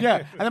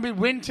 yeah, and then we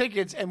win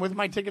tickets. And with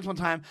my tickets one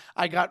time,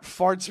 I got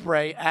fart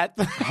spray at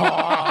the.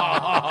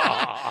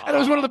 And it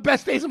was one of the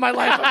best days of my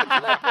life. Up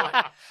until that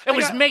point. It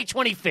was May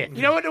 25th.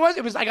 You know what it was?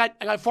 It was I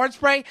got fart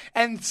spray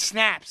and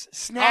snaps. Oh,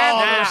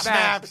 Snaps. those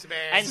snaps, man.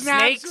 And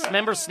Snaps. snakes.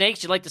 Remember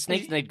snakes? You like the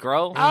snakes and they'd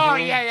grow? Oh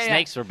yeah.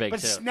 Snakes were big but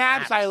too.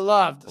 snaps, I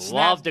loved. Snaps.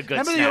 Loved a good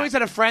Remember, you snap. always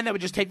had a friend that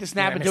would just take the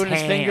snap Yeah, and do it in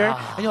his his finger,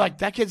 hand. and you're like,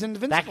 that kid's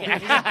invincible.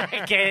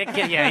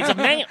 Yeah, he's a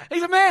man.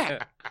 He's a man.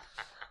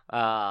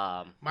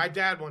 My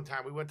dad one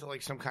time we went to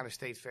like some kind of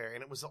state fair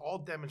and it was all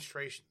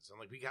demonstrations and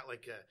like we got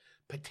like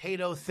a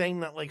potato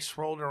thing that like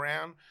swirled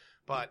around.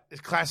 But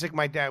it's classic.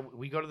 My dad.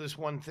 We go to this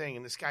one thing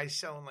and this guy's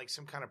selling like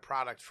some kind of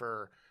product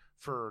for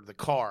the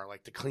car,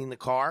 like to clean the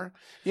car.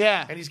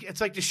 Yeah. And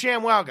it's like the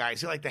ShamWow guy.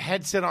 He's got like the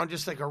headset on,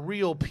 just like a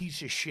real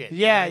piece of shit.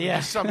 Yeah, You know, yeah.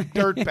 just some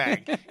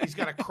dirtbag. He's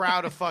got a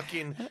crowd of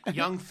fucking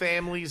young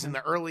families in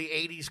the early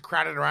 '80s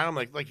crowded around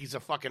him, like he's a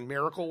fucking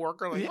miracle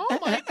worker. Like, oh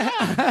my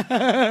god! But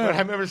I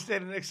remember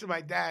standing next to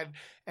my dad,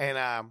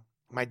 and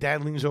my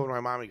dad leans over to my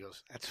mom. And he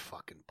goes, "That's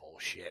fucking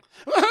bullshit."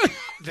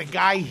 The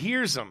guy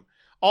hears him.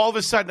 All of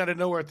a sudden, out of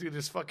nowhere, through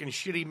this fucking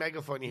shitty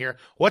megaphone, you hear,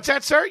 "What's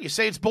that, sir? You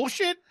say it's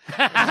bullshit?"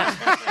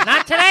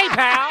 Not today,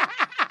 pal.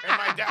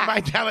 And my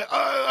dad,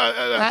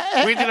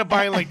 like, we ended up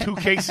buying like 2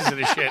 cases of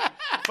this shit.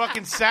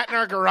 Fucking sat in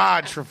our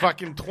garage for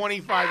fucking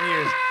 25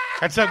 years.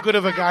 That's how good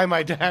of a guy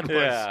my dad was.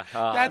 Yeah.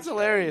 That's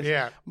hilarious.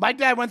 Yeah. My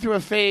dad went through a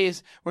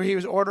phase where he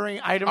was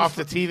ordering items Off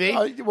the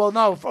TV? Well,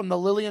 no, from the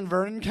Lillian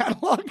Vernon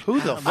catalog. Who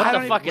the What I the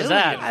don't fuck even- is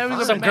Lillian. that? It was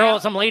a Some man- girl,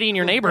 some lady in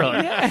your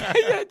neighborhood. Yeah,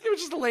 it was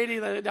just a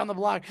lady down the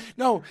block.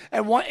 No,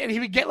 and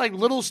he would get like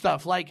little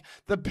stuff, like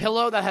the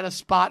pillow that had a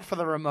spot for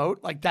the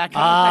remote, like that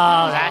kind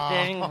Oh, of thing. that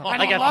thing. And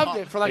Like I a- loved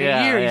it for like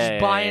Yeah, a year. yeah, He's yeah,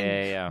 buying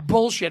yeah.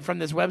 bullshit from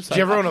this website. Did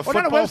you ever own a Well,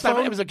 not football website,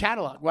 phone? It was a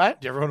catalog. What?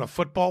 Did you ever own a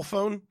football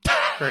phone?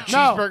 Or a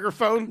cheeseburger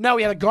phone? No,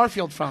 we had a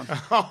Garfield phone.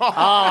 Oh,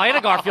 I had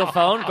a Garfield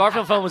phone.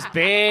 Garfield phone was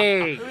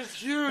big. It was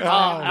huge.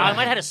 I might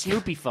have had a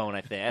Snoopy phone,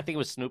 I think. I think it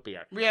was Snoopy.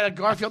 We had a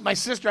Garfield. My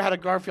sister had a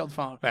Garfield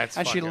phone. That's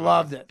and she fucking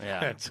loved it.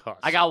 Yeah. That's awesome.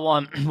 I got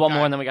one more,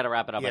 and then we got to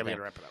wrap it up. Yeah, I we think.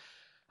 gotta wrap it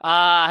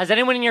up. Has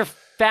anyone in your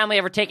family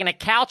ever taken a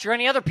couch or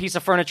any other piece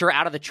of furniture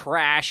out of the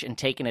trash and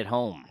taken it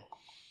home?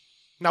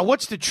 Now,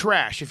 what's the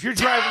trash? If you're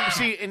driving,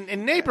 see,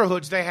 in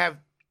neighborhoods, they have,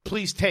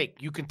 please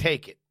take. You can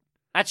take it.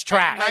 That's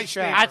trash. Nice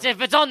trash. That's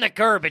if it's on the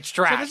curb, it's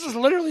So trash. this is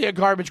literally a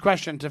garbage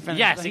question to finish.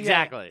 Yes, Yeah.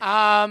 exactly.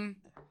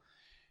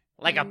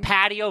 Like Mm. a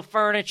patio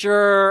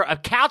furniture, a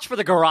couch for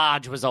the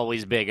garage was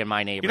always big in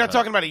my neighborhood. You're not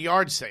talking about a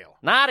yard sale.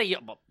 Not a.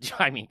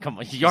 I mean, come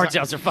on, yard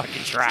sales are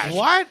fucking trash.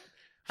 What?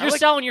 If you're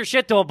selling your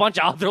shit to a bunch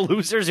of other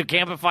losers who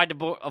can't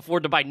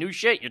afford to buy new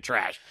shit, you're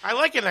trash. I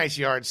like a nice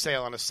yard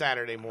sale on a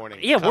Saturday morning.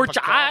 Yeah, Cup of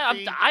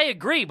coffee. I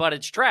agree, but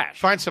it's trash.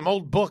 Find some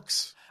old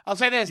books. I'll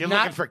say this. You're not,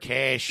 looking for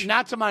cash.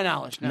 Not to my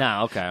knowledge. No.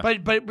 No, okay.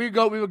 But we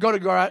would go to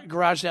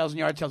garage sales and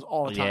yard sales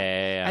all the time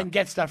Yeah. and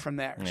get stuff from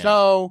there.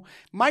 So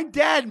my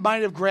dad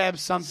might have grabbed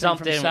something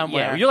from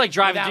somewhere. Yeah, you're like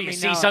driving without through, you me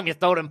see knowing. something, you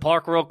throw it in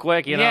park real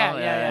quick, you know?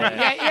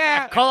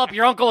 Yeah. Call up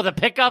your uncle with a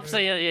pickup,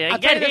 say, I'll tell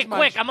get you this here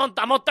quick, much.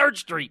 I'm on 3rd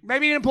Street.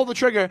 Maybe he didn't pull the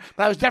trigger,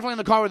 but I was definitely in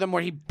the car with him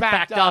where he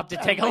backed Up to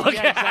take a look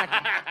Yeah,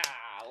 exactly.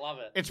 love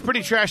it. It's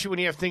pretty trashy when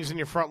you have things in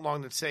your front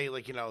lawn that say,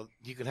 like,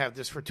 you can have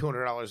this for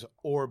 $200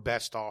 or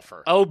best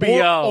offer.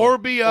 OBO. Or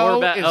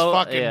BO is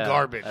fucking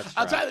garbage.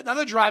 I'll tell you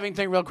another driving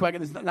thing real quick,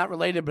 and it's not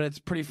related, but it's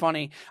pretty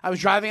funny. I was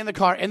driving in the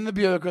car in the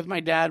Buick with my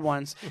dad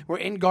once. We're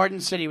in Garden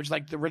City, which is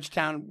like the rich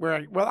town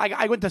where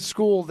I went to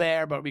school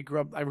there, but I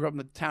grew up in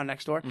the town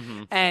next door.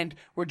 And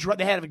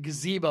they had a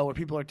gazebo where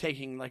people are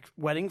taking like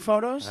wedding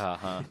photos.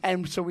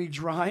 And so we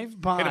drive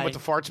by. Hit him with the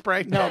fart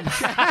spray? No.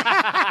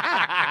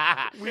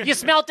 You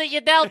smelt it,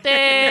 you dealt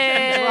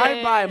it.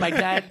 Drive by, my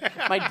dad.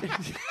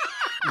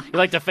 You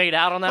like to fade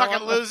out on that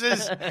Fucking one?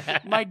 loses.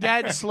 My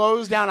dad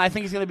slows down. I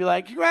think he's going to be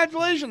like,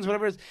 congratulations,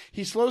 whatever it is.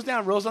 He slows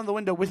down, rolls down the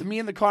window with me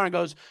in the car and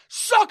goes,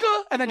 sucker!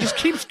 And then just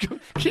keeps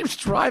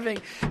driving.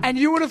 And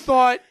you would have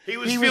thought he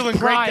was feeling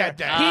great that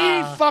day.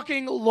 He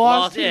fucking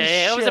lost his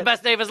shit. It was the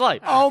best day of his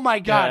life. Oh, my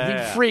God. He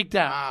freaked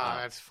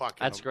out.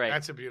 That's great.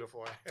 That's a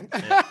beautiful way.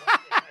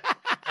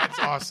 That's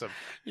awesome.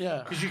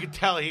 Yeah. Because you could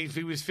tell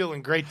he was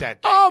feeling great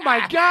that day. Oh,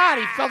 my God.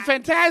 He felt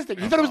fantastic.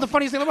 He thought it was the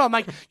funniest thing in the world. I'm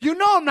like,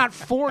 I'm not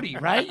 40,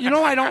 right?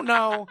 I don't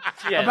know.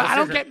 I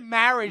don't get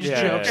marriage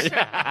jokes.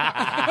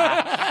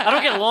 I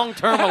don't get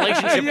long-term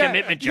relationship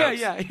commitment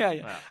jokes. Yeah.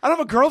 I don't have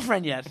a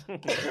girlfriend yet.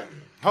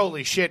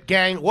 Holy shit,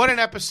 gang. What an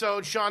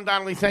episode. Sean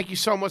Donnelly, thank you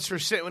so much for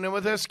sitting in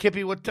with us.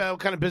 Kippy, what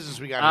kind of business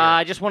we got here?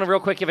 I just want to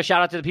real quick give a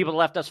shout out to the people that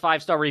left us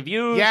 5-star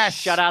reviews. Yes.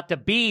 Shout out to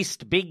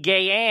Beast, Big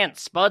Gay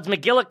Ants, Spuds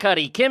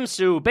McGillicuddy, Kim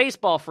Sue,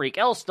 Baseball Freak,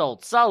 El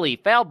Stoltz, Sully,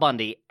 Foul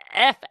Bundy,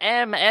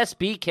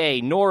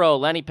 FMSBK, Noro,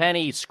 Lenny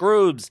Penny,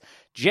 Scroobs,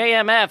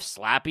 JMF,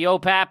 Slappy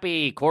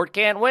O'Pappy, Court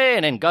Can't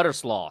Win, and Gutter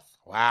Sloth.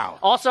 Wow.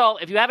 Also,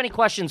 if you have any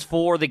questions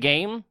for the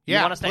game you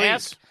want us to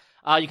ask,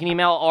 you can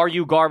email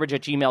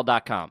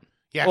rugarbage@gmail.com.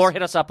 Yes. Or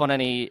hit us up on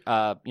any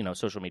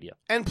social media.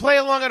 And play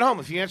along at home.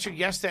 If you answered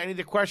yes to any of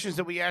the questions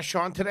that we asked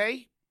Sean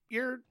today,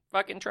 you're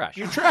fucking trash.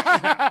 You're trash.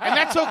 And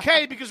that's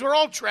okay because we're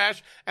all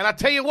trash. And I'll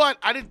tell you what,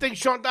 I didn't think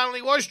Sean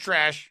Donnelly was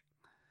trash.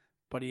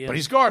 But he is. But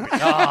he's garbage.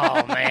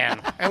 Oh,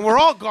 man. And we're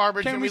all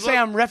garbage. Can we say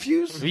I'm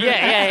refuse?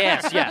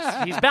 Yes.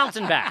 He's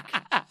bouncing back.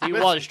 He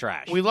was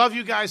trash. We love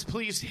you guys.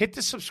 Please hit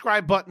the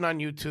subscribe button on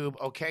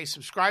YouTube, okay?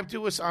 Subscribe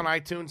to us on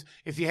iTunes.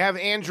 If you have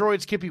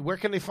Androids, Kippy, where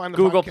can they find the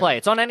Google podcast? Play.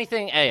 It's on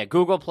anything.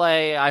 Google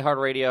Play,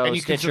 iHeartRadio, and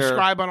you Stitcher. can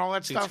subscribe on all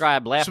that stuff.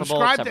 Laughable.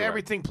 Subscribe to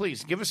everything,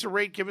 please. Give us a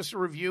rate. Give us a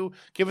review.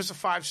 Give us a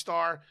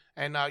 5-star.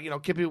 And,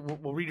 Kippy,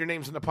 we'll read your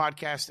names in the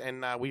podcast.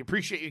 And we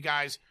appreciate you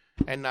guys.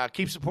 And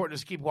keep supporting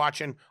us. Keep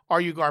watching.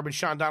 Are You Garbage?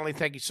 Sean Donnelly,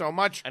 thank you so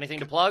much. Anything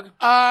to plug?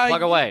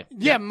 Plug away.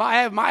 Yeah,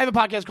 I have a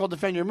podcast called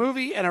Defend Your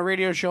Movie and a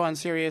radio show on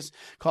Sirius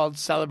called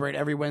Celebrate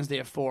every Wednesday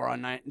at 4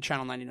 on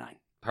Channel 99.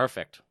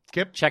 Perfect.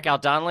 Kip? Check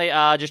out Donnelly.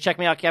 Just check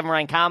me out, Kevin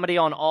Ryan Comedy,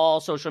 on all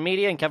social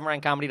media and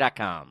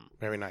KevinRyanComedy.com.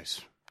 Very nice.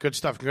 Good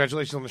stuff.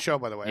 Congratulations on the show,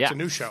 by the way. It's a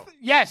new show.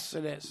 Yes,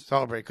 it is.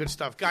 Celebrate. Good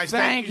stuff. Guys,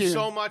 thank you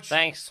so much.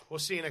 Thanks. We'll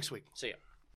see you next week. See ya.